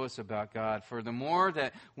will show us about God. For the more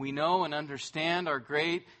that we know and understand our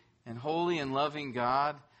great and holy and loving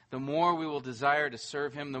God, the more we will desire to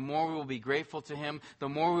serve Him, the more we will be grateful to Him, the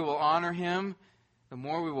more we will honor Him, the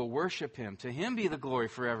more we will worship Him. To Him be the glory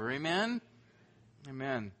forever. Amen?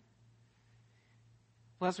 Amen.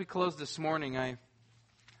 Well, as we close this morning, I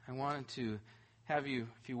wanted to have you,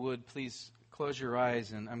 if you would, please close your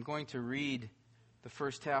eyes, and I'm going to read the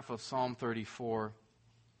first half of Psalm 34.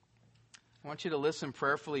 I want you to listen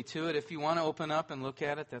prayerfully to it. If you want to open up and look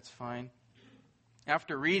at it, that's fine.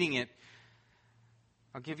 After reading it,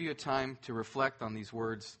 I'll give you a time to reflect on these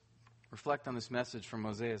words, reflect on this message from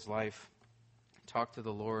Hosea's life, talk to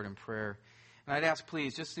the Lord in prayer. And I'd ask,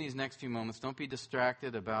 please, just in these next few moments, don't be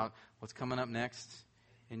distracted about what's coming up next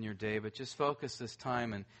in your day, but just focus this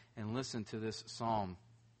time and listen to this psalm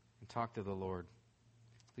and talk to the Lord.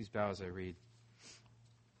 Please bow as I read.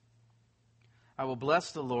 I will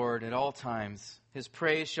bless the Lord at all times. His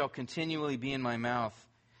praise shall continually be in my mouth.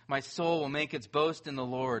 My soul will make its boast in the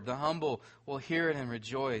Lord. The humble will hear it and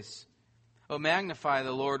rejoice. O magnify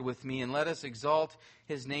the Lord with me, and let us exalt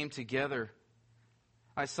His name together.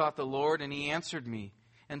 I sought the Lord, and He answered me,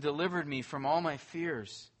 and delivered me from all my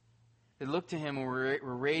fears. They looked to Him and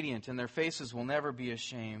were radiant, and their faces will never be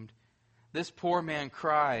ashamed. This poor man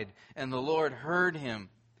cried, and the Lord heard him,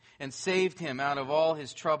 and saved him out of all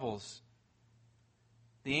his troubles.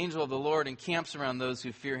 The angel of the Lord encamps around those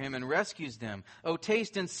who fear Him and rescues them. O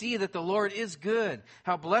taste and see that the Lord is good.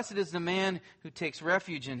 How blessed is the man who takes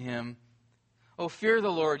refuge in Him. O fear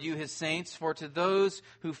the Lord, you His saints, for to those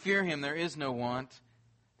who fear Him there is no want.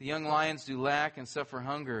 The young lions do lack and suffer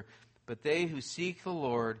hunger, but they who seek the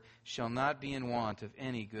Lord shall not be in want of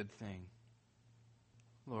any good thing.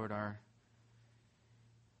 Lord, our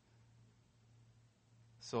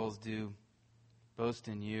souls do boast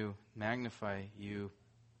in You, magnify You,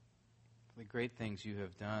 the great things You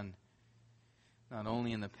have done, not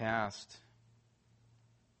only in the past,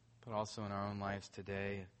 but also in our own lives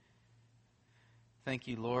today. Thank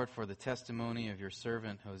You, Lord, for the testimony of Your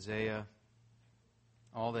servant Hosea,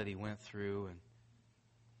 all that he went through. And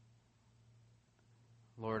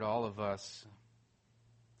Lord, all of us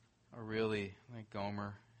are really like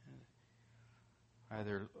Gomer,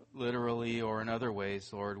 either literally or in other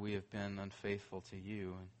ways, Lord, we have been unfaithful to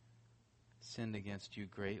You and sinned against You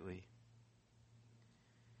greatly.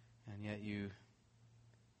 And yet You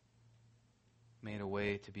made a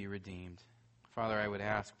way to be redeemed. Father, I would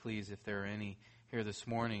ask, please, if there are any here this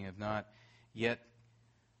morning who have not yet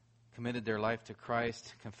committed their life to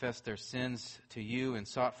Christ, confessed their sins to You, and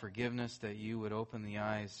sought forgiveness, that You would open the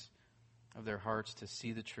eyes of their hearts to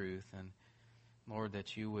see the truth. And Lord,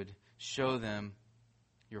 that You would show them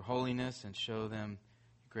Your holiness and show them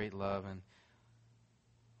great love. And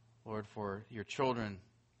Lord, for Your children,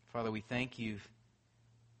 Father, we thank You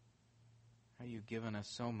how You've given us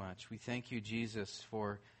so much. We thank You, Jesus,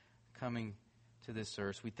 for coming to this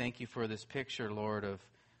earth. We thank You for this picture, Lord, of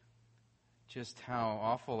just how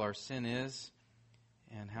awful our sin is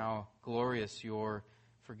and how glorious Your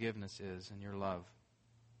forgiveness is and Your love.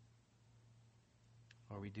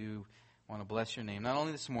 Lord, we do want to bless Your name, not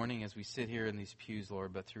only this morning as we sit here in these pews,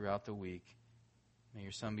 Lord, but throughout the week. May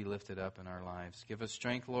Your Son be lifted up in our lives. Give us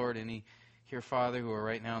strength, Lord. Any here, Father, who are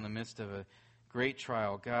right now in the midst of a great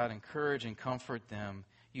trial, God, encourage and comfort them.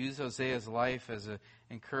 Use Hosea's life as an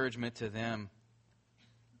encouragement to them,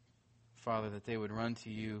 Father, that they would run to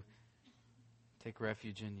You, take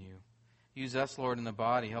refuge in You. Use us, Lord, in the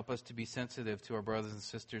body. Help us to be sensitive to our brothers and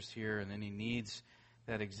sisters here and any needs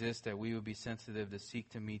that exist, that we would be sensitive to seek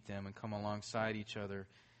to meet them and come alongside each other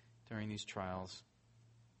during these trials.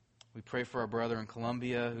 We pray for our brother in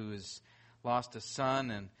Colombia who has lost a son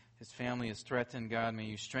and his family is threatened. God, may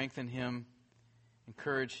You strengthen him,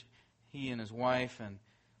 encourage he and his wife, and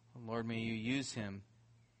Lord, may You use him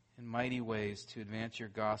in mighty ways to advance Your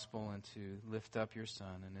gospel and to lift up Your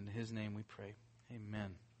Son. And in His name we pray.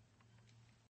 Amen.